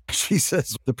 She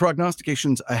says the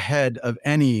prognostications ahead of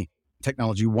any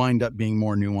technology wind up being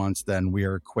more nuanced than we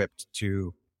are equipped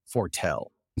to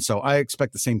foretell. And so I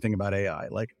expect the same thing about AI.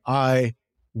 Like, I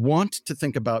want to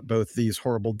think about both these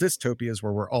horrible dystopias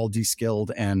where we're all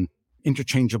de-skilled and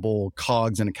interchangeable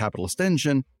cogs in a capitalist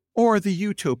engine, or the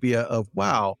utopia of,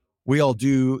 wow, we all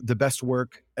do the best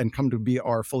work and come to be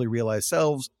our fully realized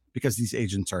selves because these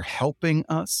agents are helping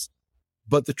us.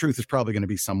 But the truth is probably going to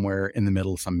be somewhere in the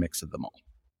middle, some mix of them all.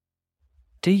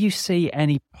 Do you see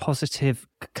any positive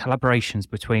collaborations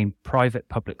between private,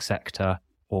 public sector,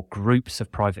 or groups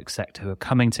of private sector who are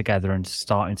coming together and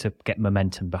starting to get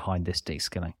momentum behind this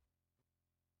de-skilling?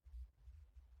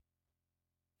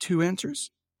 Two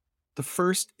answers. The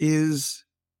first is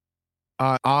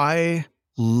I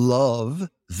love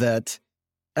that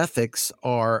ethics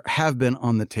have been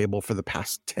on the table for the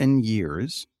past 10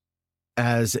 years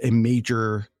as a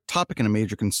major topic and a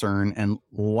major concern, and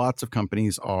lots of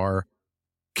companies are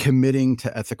committing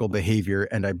to ethical behavior,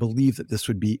 and I believe that this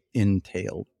would be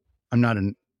entailed. I'm not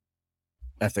an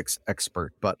ethics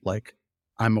expert, but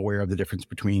I'm aware of the difference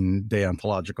between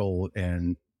deontological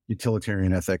and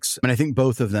utilitarian ethics. And I think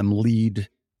both of them lead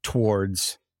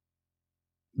towards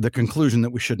the conclusion that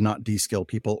we should not de-skill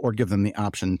people or give them the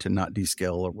option to not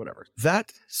de-skill or whatever.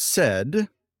 That said,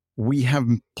 we have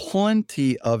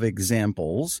plenty of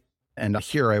examples, and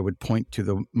here I would point to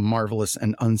the marvelous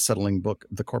and unsettling book,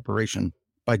 The Corporation,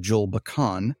 by Joel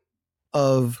Bakan,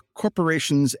 of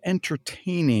corporations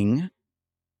entertaining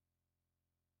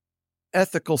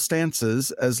ethical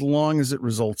stances as long as it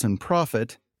results in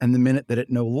profit, and the minute that it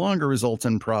no longer results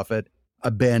in profit,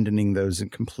 abandoning those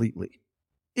completely.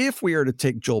 If we are to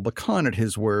take Joel Bakan at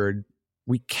his word,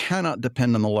 we cannot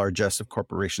depend on the largesse of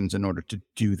corporations in order to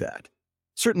do that.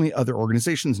 Certainly other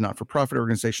organizations, not-for-profit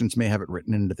organizations, may have it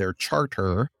written into their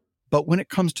charter, but when it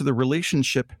comes to the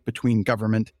relationship between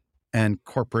government and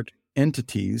corporate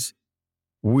entities,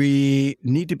 we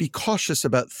need to be cautious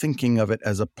about thinking of it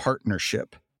as a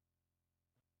partnership.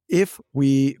 If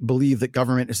we believe that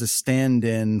government is a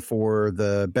stand-in for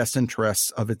the best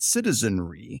interests of its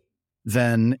citizenry,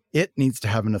 then it needs to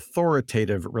have an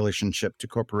authoritative relationship to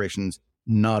corporations,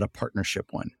 not a partnership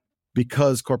one,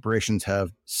 because corporations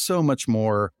have so much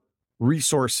more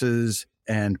resources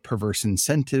and perverse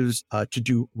incentives to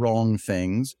do wrong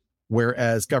things,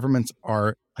 whereas governments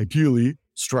are ideally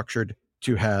structured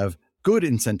to have good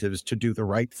incentives to do the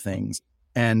right things.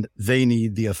 And they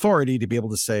need the authority to be able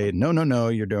to say, no,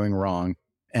 you're doing wrong,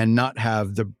 and not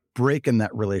have the break in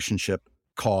that relationship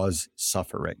cause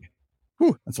suffering.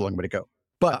 Whew, that's a long way to go.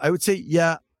 But I would say,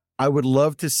 yeah, I would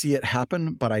love to see it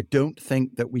happen, but I don't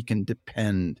think that we can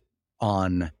depend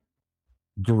on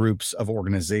groups of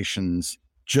organizations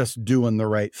just doing the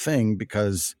right thing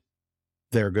because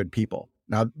they're good people.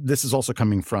 Now, this is also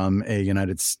coming from a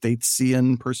United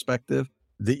Statesian perspective.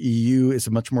 The EU is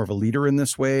much more of a leader in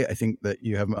this way. I think that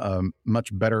you have a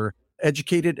much better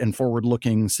educated and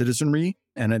forward-looking citizenry,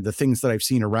 and the things that I've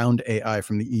seen around AI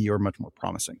from the EU are much more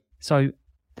promising. So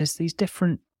there's these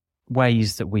different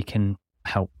ways that we can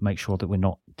help make sure that we're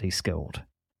not de-skilled.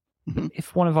 Mm-hmm.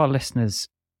 If one of our listeners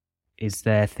is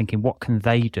there thinking, what can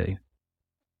they do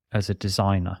as a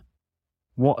designer?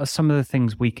 What are some of the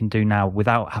things we can do now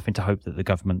without having to hope that the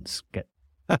governments get...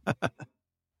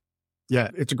 Yeah,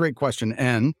 it's a great question,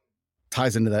 and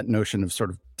ties into that notion of sort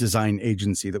of design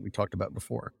agency that we talked about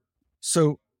before.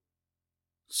 So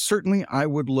certainly I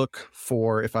would look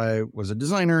for, if I was a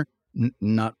designer,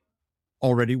 not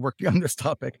already working on this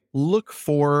topic, look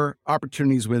for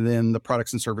opportunities within the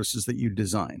products and services that you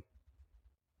design.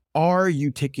 Are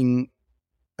you taking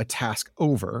a task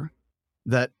over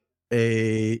that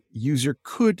a user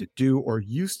could do or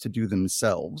used to do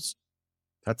themselves?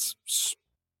 That's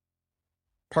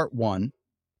part one.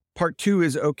 Part two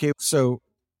is, okay, so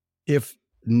if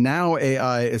now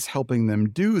AI is helping them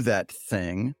do that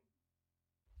thing,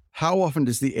 how often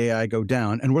does the AI go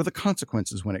down, and what are the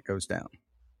consequences when it goes down?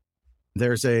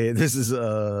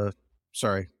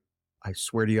 Sorry, I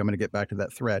swear to you, I'm going to get back to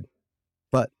that thread.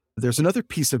 But there's another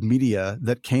piece of media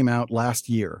that came out last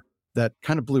year that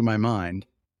kind of blew my mind.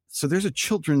 So there's a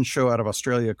children's show out of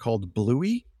Australia called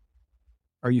Bluey.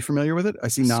 Are you familiar with it? I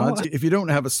see nods. If you don't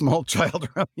have a small child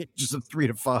around the ages of 3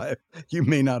 to 5, you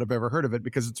may not have ever heard of it,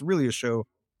 because it's really a show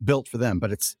built for them.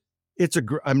 But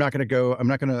I'm not going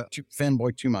to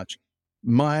fanboy too much.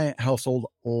 My household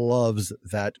loves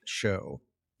that show,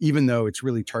 even though it's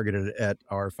really targeted at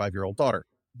our 5-year-old daughter.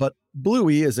 But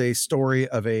Bluey is a story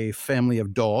of a family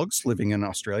of dogs living in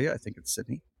Australia. I think it's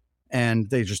Sydney.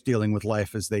 And they're just dealing with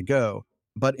life as they go.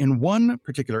 But in one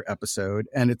particular episode,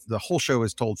 and the whole show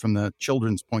is told from the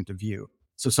children's point of view,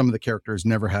 so some of the characters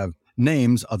never have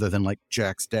names other than like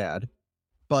Jack's dad.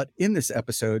 But in this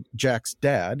episode, Jack's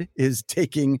dad is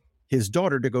taking his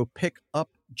daughter to go pick up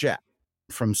Jack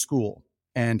from school.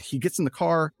 And he gets in the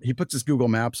car, he puts his Google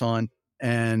Maps on,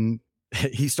 and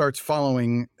he starts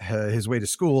following his way to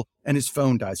school, and his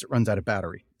phone dies. It runs out of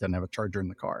battery. Doesn't have a charger in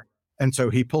the car. And so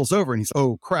he pulls over and he's,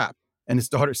 oh, crap. And his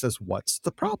daughter says, what's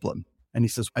the problem? And he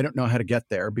says, I don't know how to get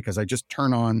there because I just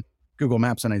turn on Google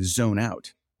Maps and I zone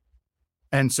out.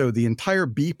 And so the entire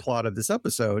B plot of this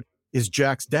episode is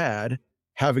Jack's dad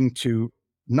having to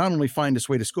not only find his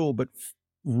way to school, but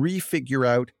refigure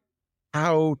out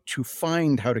how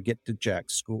to get to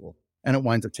Jack's school. And it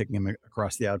winds up taking him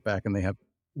across the outback, and they have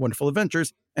wonderful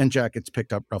adventures, and Jack gets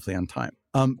picked up roughly on time.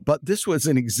 But this was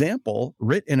an example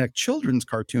written in a children's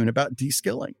cartoon about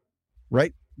de-skilling,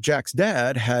 right? Jack's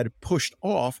dad had pushed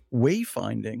off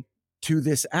wayfinding to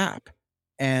this app,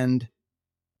 and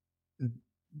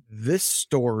this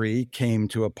story came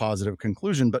to a positive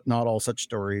conclusion, but not all such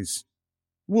stories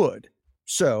would.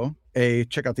 So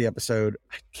check out the episode.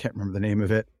 I can't remember the name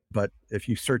of it, but if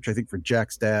you search, I think, for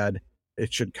Jack's dad,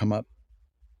 it should come up.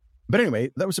 But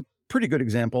anyway, that was a pretty good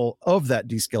example of that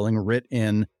de-skilling writ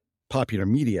in popular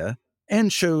media,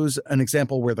 and shows an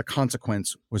example where the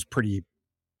consequence was pretty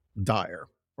dire,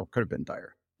 or could have been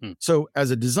dire. So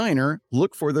as a designer,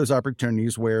 look for those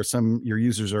opportunities where your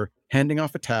users are handing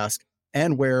off a task,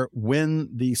 and where when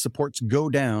the supports go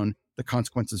down, the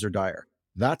consequences are dire.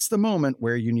 That's the moment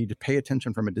where you need to pay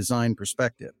attention from a design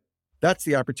perspective. That's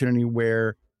the opportunity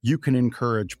where you can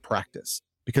encourage practice.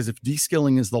 Because if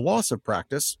de-skilling is the loss of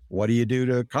practice, what do you do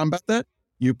to combat that?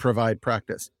 You provide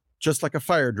practice. Just like a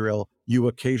fire drill, you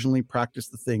occasionally practice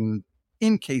the thing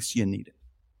in case you need it.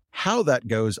 How that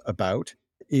goes about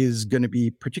is going to be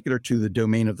particular to the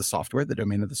domain of the software, the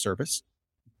domain of the service.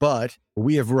 But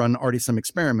we have run already some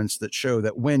experiments that show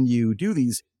that when you do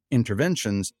these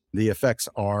interventions, the effects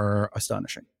are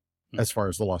astonishing as far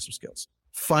as the loss of skills.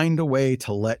 find a way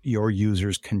to let your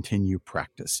users continue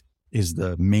practice is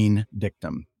the main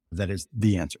dictum. That is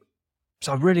the answer.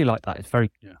 So I really like that. It's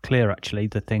very clear, actually,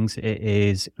 the things. It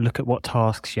is look at what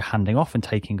tasks you're handing off and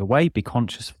taking away, be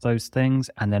conscious of those things,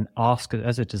 and then ask,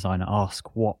 as a designer,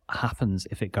 ask what happens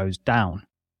if it goes down.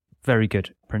 Very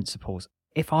good principles.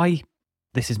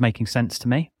 This is making sense to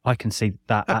me. I can see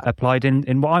that applied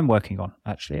in what I'm working on,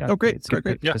 actually. Oh, great. It's a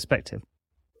good perspective.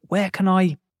 Where can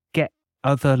I get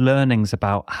other learnings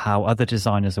about how other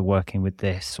designers are working with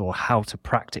this or how to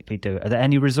practically do it? Are there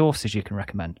any resources you can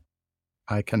recommend?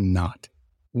 I cannot.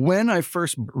 When I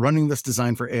first running this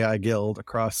design for AI Guild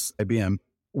across IBM,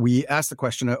 we asked the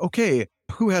question, okay,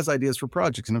 who has ideas for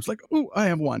projects? And I was like, oh, I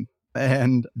have one.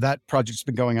 And that project's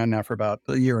been going on now for about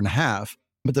a year and a half.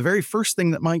 But the very first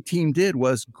thing that my team did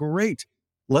was, great,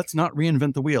 let's not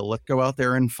reinvent the wheel. Let's go out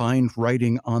there and find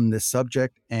writing on this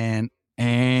subject. And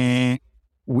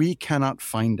we cannot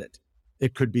find it.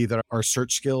 It could be that our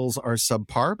search skills are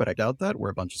subpar, but I doubt that. We're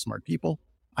a bunch of smart people.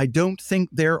 I don't think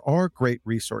there are great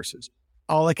resources.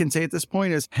 All I can say at this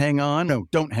point is hang on. No,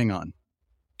 don't hang on.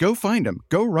 Go find them.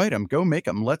 Go write them. Go make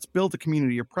them. Let's build a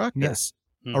community of practice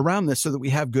around this so that we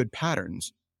have good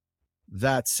patterns.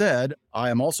 That said, I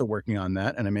am also working on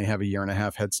that, and I may have a year and a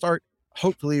half head start.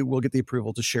 Hopefully, we'll get the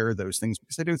approval to share those things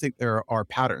because I do think there are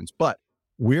patterns, but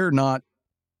we're not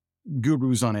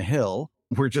gurus on a hill.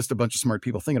 We're just a bunch of smart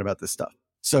people thinking about this stuff.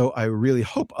 So I really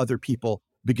hope other people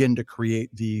begin to create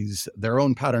their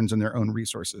own patterns and their own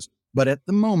resources. But at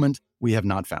the moment, we have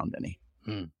not found any,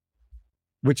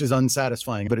 which is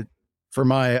unsatisfying. But for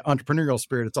my entrepreneurial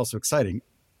spirit, it's also exciting.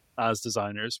 As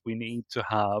designers, we need to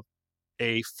have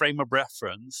a frame of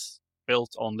reference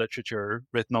built on literature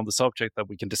written on the subject that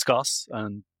we can discuss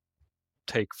and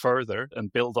take further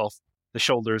and build off the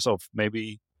shoulders of,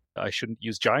 maybe I shouldn't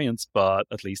use giants, but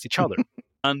at least each other.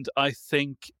 And I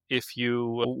think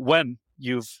when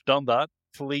you've done that,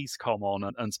 please come on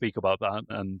and speak about that,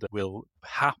 and we'll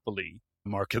happily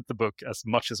market the book as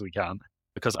much as we can,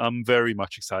 because I'm very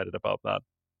much excited about that.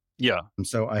 Yeah.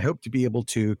 So I hope to be able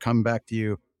to come back to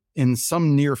you in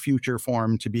some near future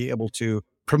form to be able to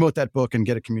promote that book and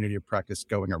get a community of practice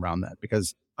going around that,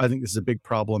 because I think this is a big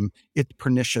problem. It's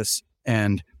pernicious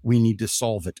and we need to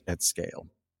solve it at scale.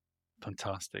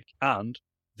 Fantastic. And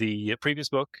the previous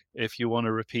book, if you want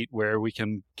to repeat where we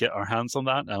can get our hands on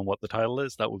that and what the title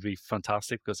is, that would be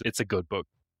fantastic, because it's a good book.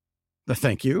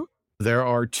 Thank you. There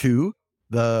are two.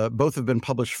 Both have been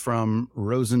published from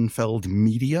Rosenfeld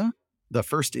Media. The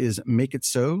first is Make It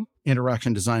So,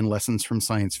 Interaction Design Lessons from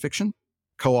Science Fiction,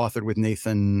 co-authored with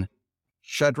Nathan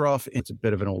Shedroff. It's a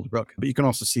bit of an old book, but you can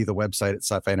also see the website at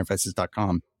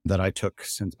sci-fi-interfaces.com that I took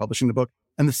since publishing the book.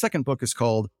 And the second book is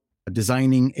called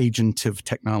Designing Agentive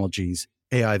Technologies,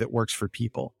 AI that Works for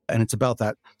People. And it's about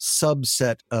that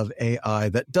subset of AI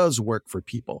that does work for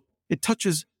people. It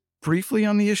touches briefly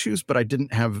on the issues, but I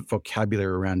didn't have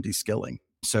vocabulary around deskilling.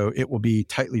 So it will be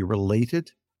tightly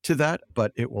related to that,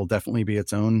 but it will definitely be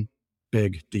its own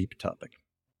big, deep topic.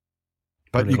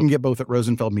 But you can get both at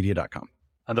rosenfeldmedia.com.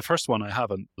 And the first one I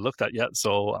haven't looked at yet,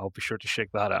 so I'll be sure to check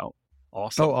that out.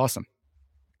 Awesome. Oh, awesome.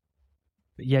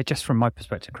 Yeah, just from my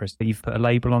perspective, Chris, you've put a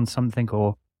label on something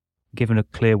or given a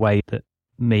clear way that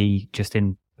me, just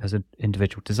as an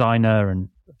individual designer and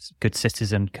good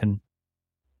citizen, can.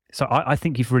 So I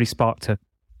think you've really sparked a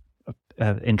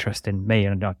interest in me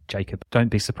and Jacob. Don't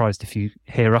be surprised if you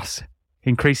hear us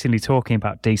increasingly talking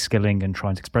about deskilling and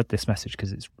trying to spread this message,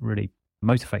 because it's really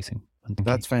motivating.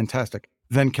 That's fantastic.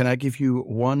 Then can I give you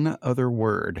one other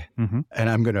word? Mm-hmm. And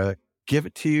I'm going to give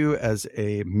it to you as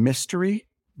a mystery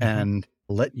and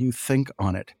let you think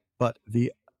on it. But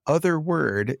the other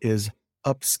word is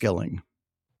upskilling.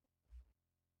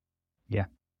 Yeah.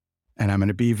 And I'm going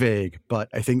to be vague, but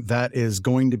I think that is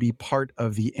going to be part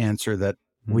of the answer that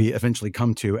we eventually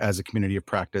come to as a community of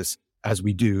practice as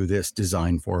we do this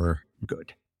design for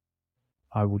good.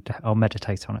 I'll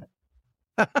meditate on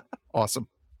it. Awesome.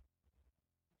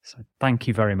 So thank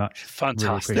you very much.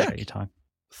 Fantastic. Really appreciate your time.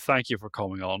 Thank you for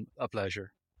coming on. A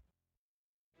pleasure.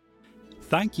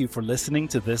 Thank you for listening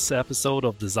to this episode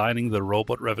of Designing the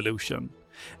Robot Revolution.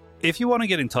 If you want to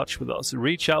get in touch with us,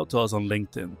 reach out to us on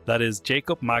LinkedIn. That is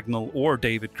Jacob Magnall or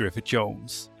David Griffith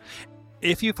Jones.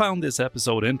 If you found this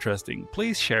episode interesting,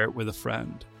 please share it with a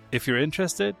friend. If you're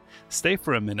interested, stay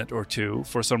for a minute or two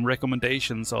for some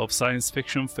recommendations of science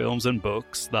fiction films and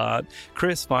books that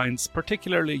Chris finds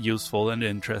particularly useful and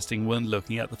interesting when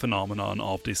looking at the phenomenon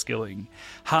of deskilling.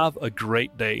 Have a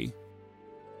great day.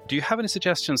 Do you have any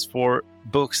suggestions for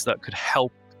books that could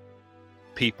help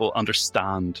people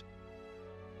understand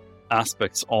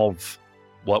aspects of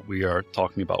what we are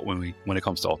talking about when it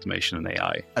comes to automation and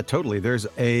AI.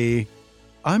 Totally.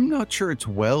 I'm not sure it's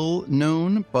well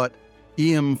known, but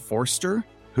E.M. Forster,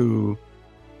 who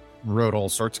wrote all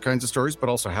sorts of kinds of stories, but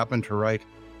also happened to write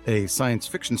a science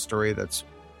fiction story that's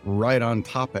right on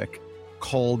topic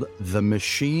called The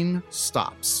Machine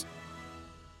Stops.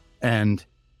 And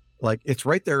it's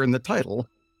right there in the title.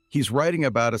 He's writing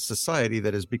about a society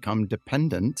that has become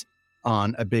dependent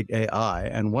on a big AI.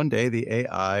 And one day the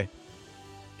AI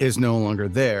is no longer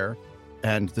there.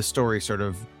 And the story sort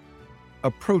of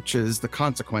approaches the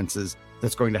consequences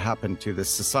that's going to happen to this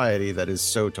society that is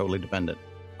so totally dependent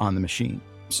on the machine.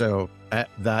 So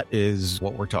that is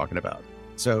what we're talking about.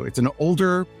 So it's an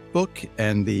older book,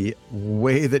 and the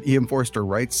way that E.M. Forster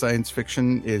writes science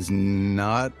fiction is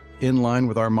not in line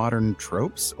with our modern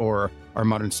tropes or our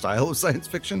modern style of science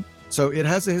fiction. So it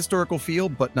has a historical feel,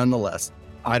 but nonetheless,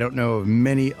 I don't know of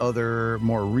many other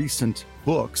more recent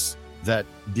books that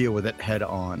deal with it head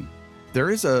on. There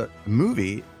is a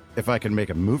movie, if I can make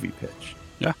a movie pitch.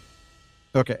 Yeah.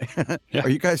 Okay. Yeah. Are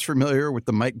you guys familiar with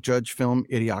the Mike Judge film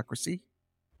Idiocracy?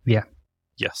 Yeah.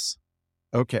 Yes.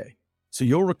 Okay. So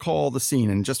you'll recall the scene,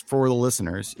 and just for the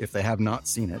listeners, if they have not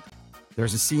seen it,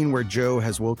 there's a scene where Joe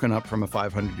has woken up from a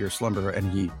 500-year slumber,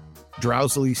 and he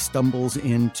drowsily stumbles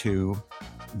into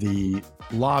the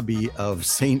lobby of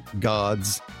St.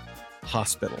 God's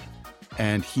Hospital.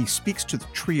 And he speaks to the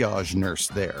triage nurse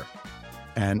there.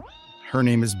 And her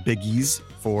name is Biggies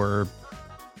for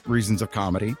reasons of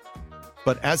comedy.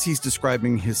 But as he's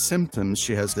describing his symptoms,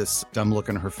 she has this dumb look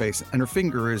on her face, and her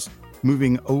finger is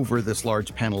moving over this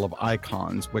large panel of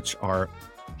icons, which are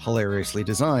hilariously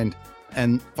designed.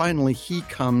 And finally, he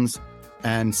comes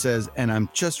and says, and I'm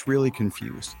just really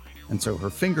confused. And so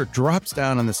her finger drops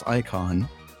down on this icon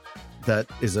that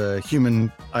is a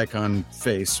human icon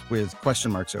face with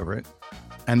question marks over it.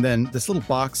 And then this little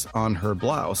box on her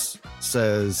blouse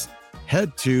says,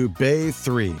 head to Bay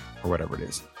 3, or whatever it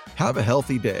is. Have a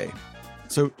healthy day.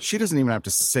 So she doesn't even have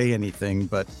to say anything,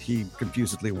 but he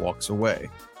confusedly walks away.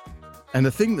 And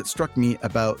the thing that struck me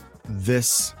about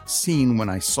this scene when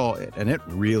I saw it, and it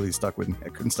really stuck with me, I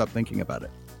couldn't stop thinking about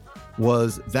it,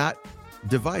 was that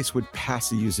device would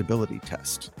pass a usability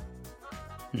test.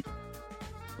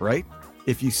 Right?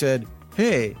 If you said,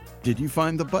 hey, did you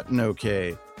find the button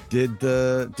okay? Did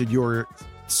your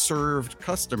served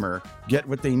customer get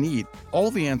what they need?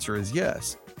 All the answer is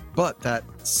yes. But that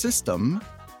system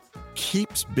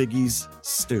keeps biggies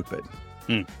stupid.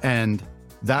 And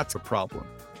that's a problem.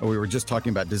 We were just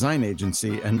talking about design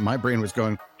agency, and my brain was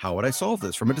going, how would I solve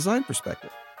this from a design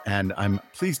perspective? And I'm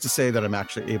pleased to say that I'm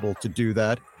actually able to do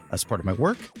that as part of my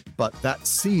work. But that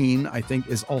scene, I think,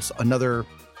 is also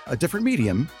a different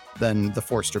medium than the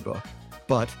Forster book,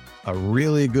 but a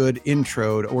really good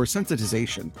intro or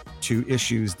sensitization to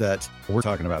issues that we're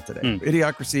talking about today.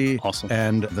 Idiocracy. Awesome.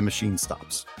 And The Machine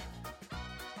Stops.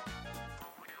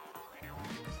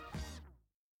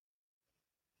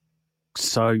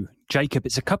 So, Jacob,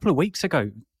 it's a couple of weeks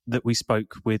ago that we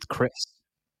spoke with Chris.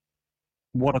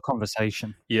 What a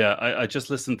conversation. Yeah, I just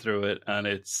listened through it, and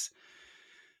it's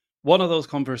one of those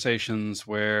conversations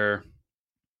where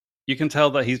you can tell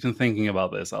that he's been thinking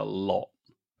about this a lot.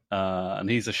 And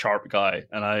he's a sharp guy,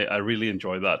 and I really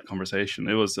enjoyed that conversation.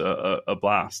 It was a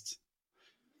blast.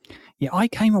 Yeah, I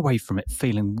came away from it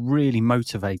feeling really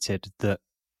motivated that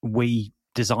we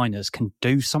designers can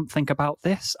do something about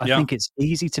this. I think it's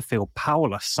easy to feel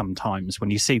powerless sometimes when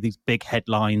you see these big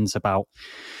headlines about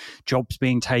jobs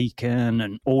being taken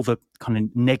and all the kind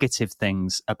of negative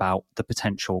things about the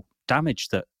potential damage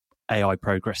that AI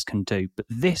progress can do. But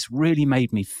this really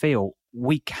made me feel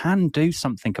we can do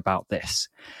something about this.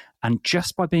 And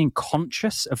just by being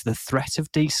conscious of the threat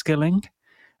of deskilling,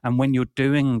 and when you're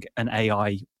doing an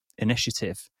AI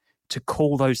initiative, to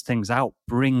call those things out,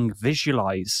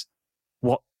 visualize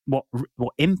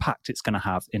what impact it's going to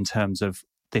have in terms of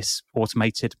this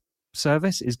automated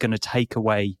service is going to take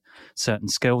away certain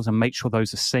skills and make sure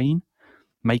those are seen,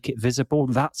 make it visible.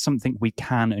 That's something we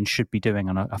can and should be doing.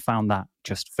 And I found that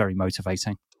just very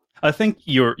motivating. I think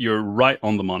you're right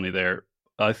on the money there.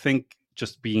 I think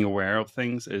just being aware of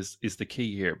things is the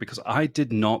key here, because I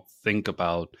did not think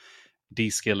about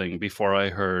deskilling before I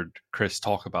heard Chris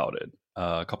talk about it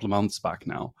a couple of months back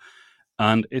now.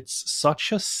 And it's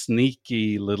such a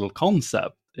sneaky little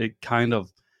concept.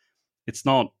 It's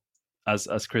not,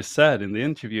 as Chris said in the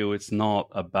interview, it's not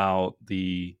about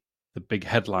the big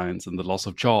headlines and the loss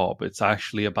of job. It's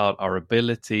actually about our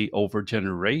ability over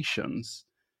generations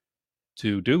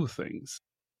to do things.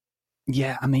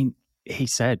 Yeah, I mean, he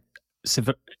said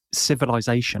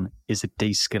civilization is a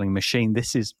deskilling machine.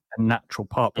 This is a natural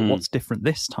part, but what's different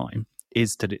this time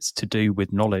is that it's to do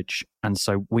with knowledge. And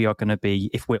so we are going to be,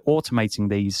 if we're automating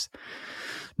these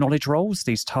knowledge roles,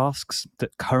 these tasks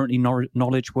that currently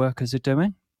knowledge workers are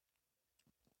doing,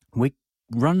 we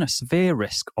run a severe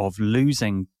risk of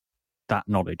losing that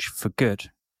knowledge for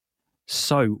good.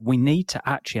 So we need to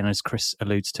actually, and as Chris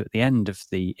alludes to at the end of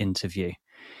the interview,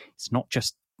 it's not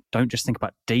just, don't just think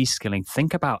about de-skilling,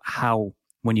 think about how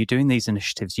when you're doing these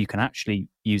initiatives, you can actually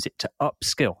use it to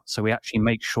upskill. So we actually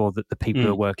make sure that the people who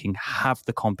are working have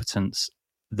the competence,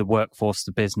 the workforce,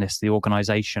 the business, the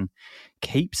organization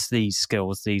keeps these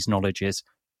skills, these knowledges,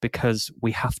 because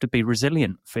we have to be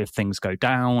resilient for if things go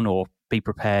down, or be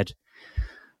prepared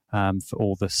for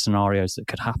all the scenarios that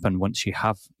could happen once you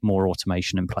have more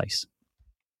automation in place.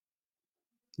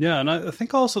 Yeah, and I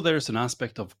think also there's an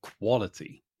aspect of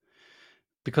quality,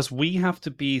 because we have to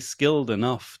be skilled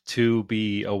enough to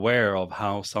be aware of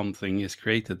how something is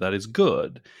created that is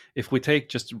good. If we take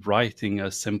just writing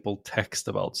a simple text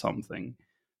about something,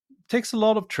 it takes a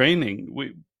lot of training.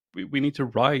 We need to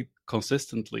write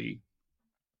consistently.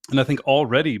 And I think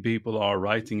already people are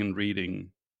writing and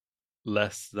reading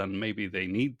less than maybe they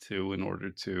need to in order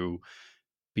to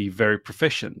be very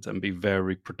proficient and be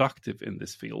very productive in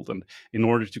this field. And in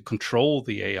order to control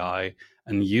the AI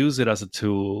and use it as a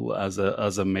tool, as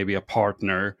a maybe a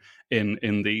partner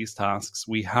in these tasks,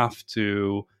 we have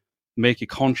to make a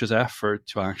conscious effort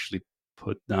to actually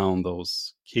put down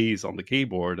those keys on the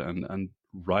keyboard and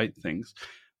write things.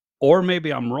 Or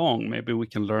maybe I'm wrong. Maybe we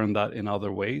can learn that in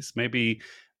other ways. Maybe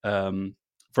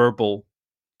verbal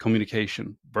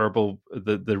communication,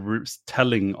 the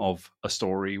telling of a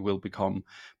story will become,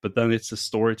 but then it's a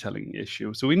storytelling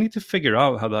issue. So we need to figure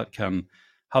out how that can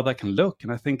look.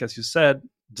 And I think, as you said,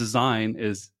 design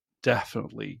is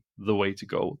definitely the way to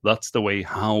go. That's the way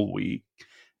how we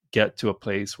get to a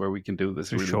place where we can do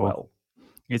this really well.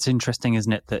 It's interesting,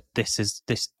 isn't it, that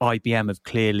this IBM have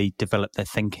clearly developed their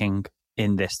thinking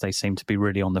in this. They seem to be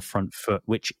really on the front foot,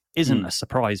 which isn't a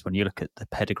surprise when you look at the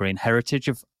pedigree and heritage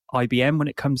of IBM when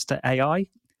it comes to AI.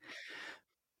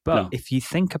 But if you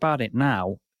think about it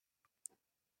now,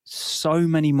 so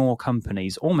many more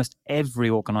companies, almost every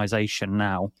organization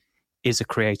now is a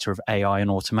creator of AI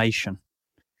and automation.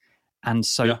 And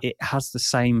so it has the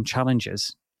same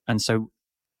challenges. And so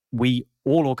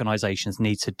all organizations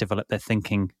need to develop their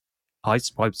thinking, I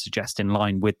would suggest, in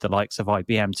line with the likes of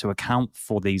IBM to account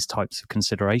for these types of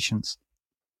considerations.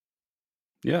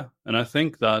 Yeah. And I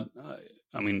think that,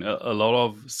 a lot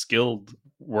of skilled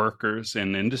workers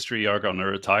in industry are going to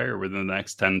retire within the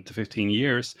next 10 to 15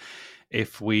 years.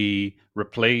 If we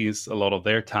replace a lot of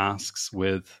their tasks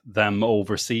with them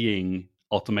overseeing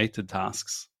automated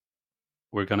tasks,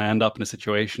 we're going to end up in a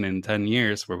situation in 10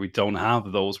 years where we don't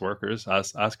have those workers,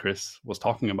 as Chris was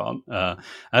talking about.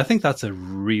 I think that's a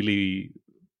really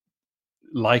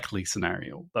likely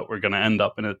scenario, that we're going to end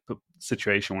up in a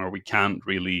situation where we can't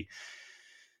really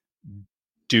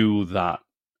do that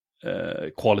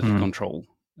quality control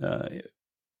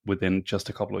within just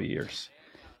a couple of years.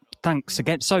 Thanks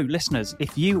again. So, listeners,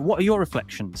 what are your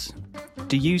reflections?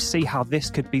 Do you see how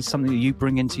this could be something that you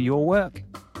bring into your work?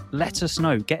 Let us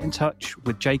know. Get in touch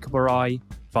with Jacob or I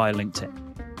via LinkedIn.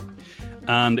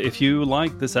 And if you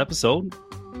like this episode,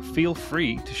 feel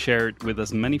free to share it with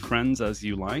as many friends as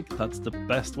you like. That's the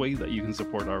best way that you can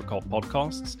support our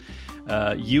podcasts.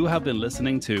 You have been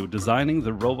listening to Designing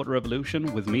the Robot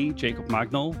Revolution with me, Jacob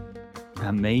Magnol.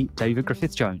 And me, David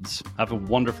Griffith-Jones. Have a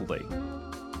wonderful day.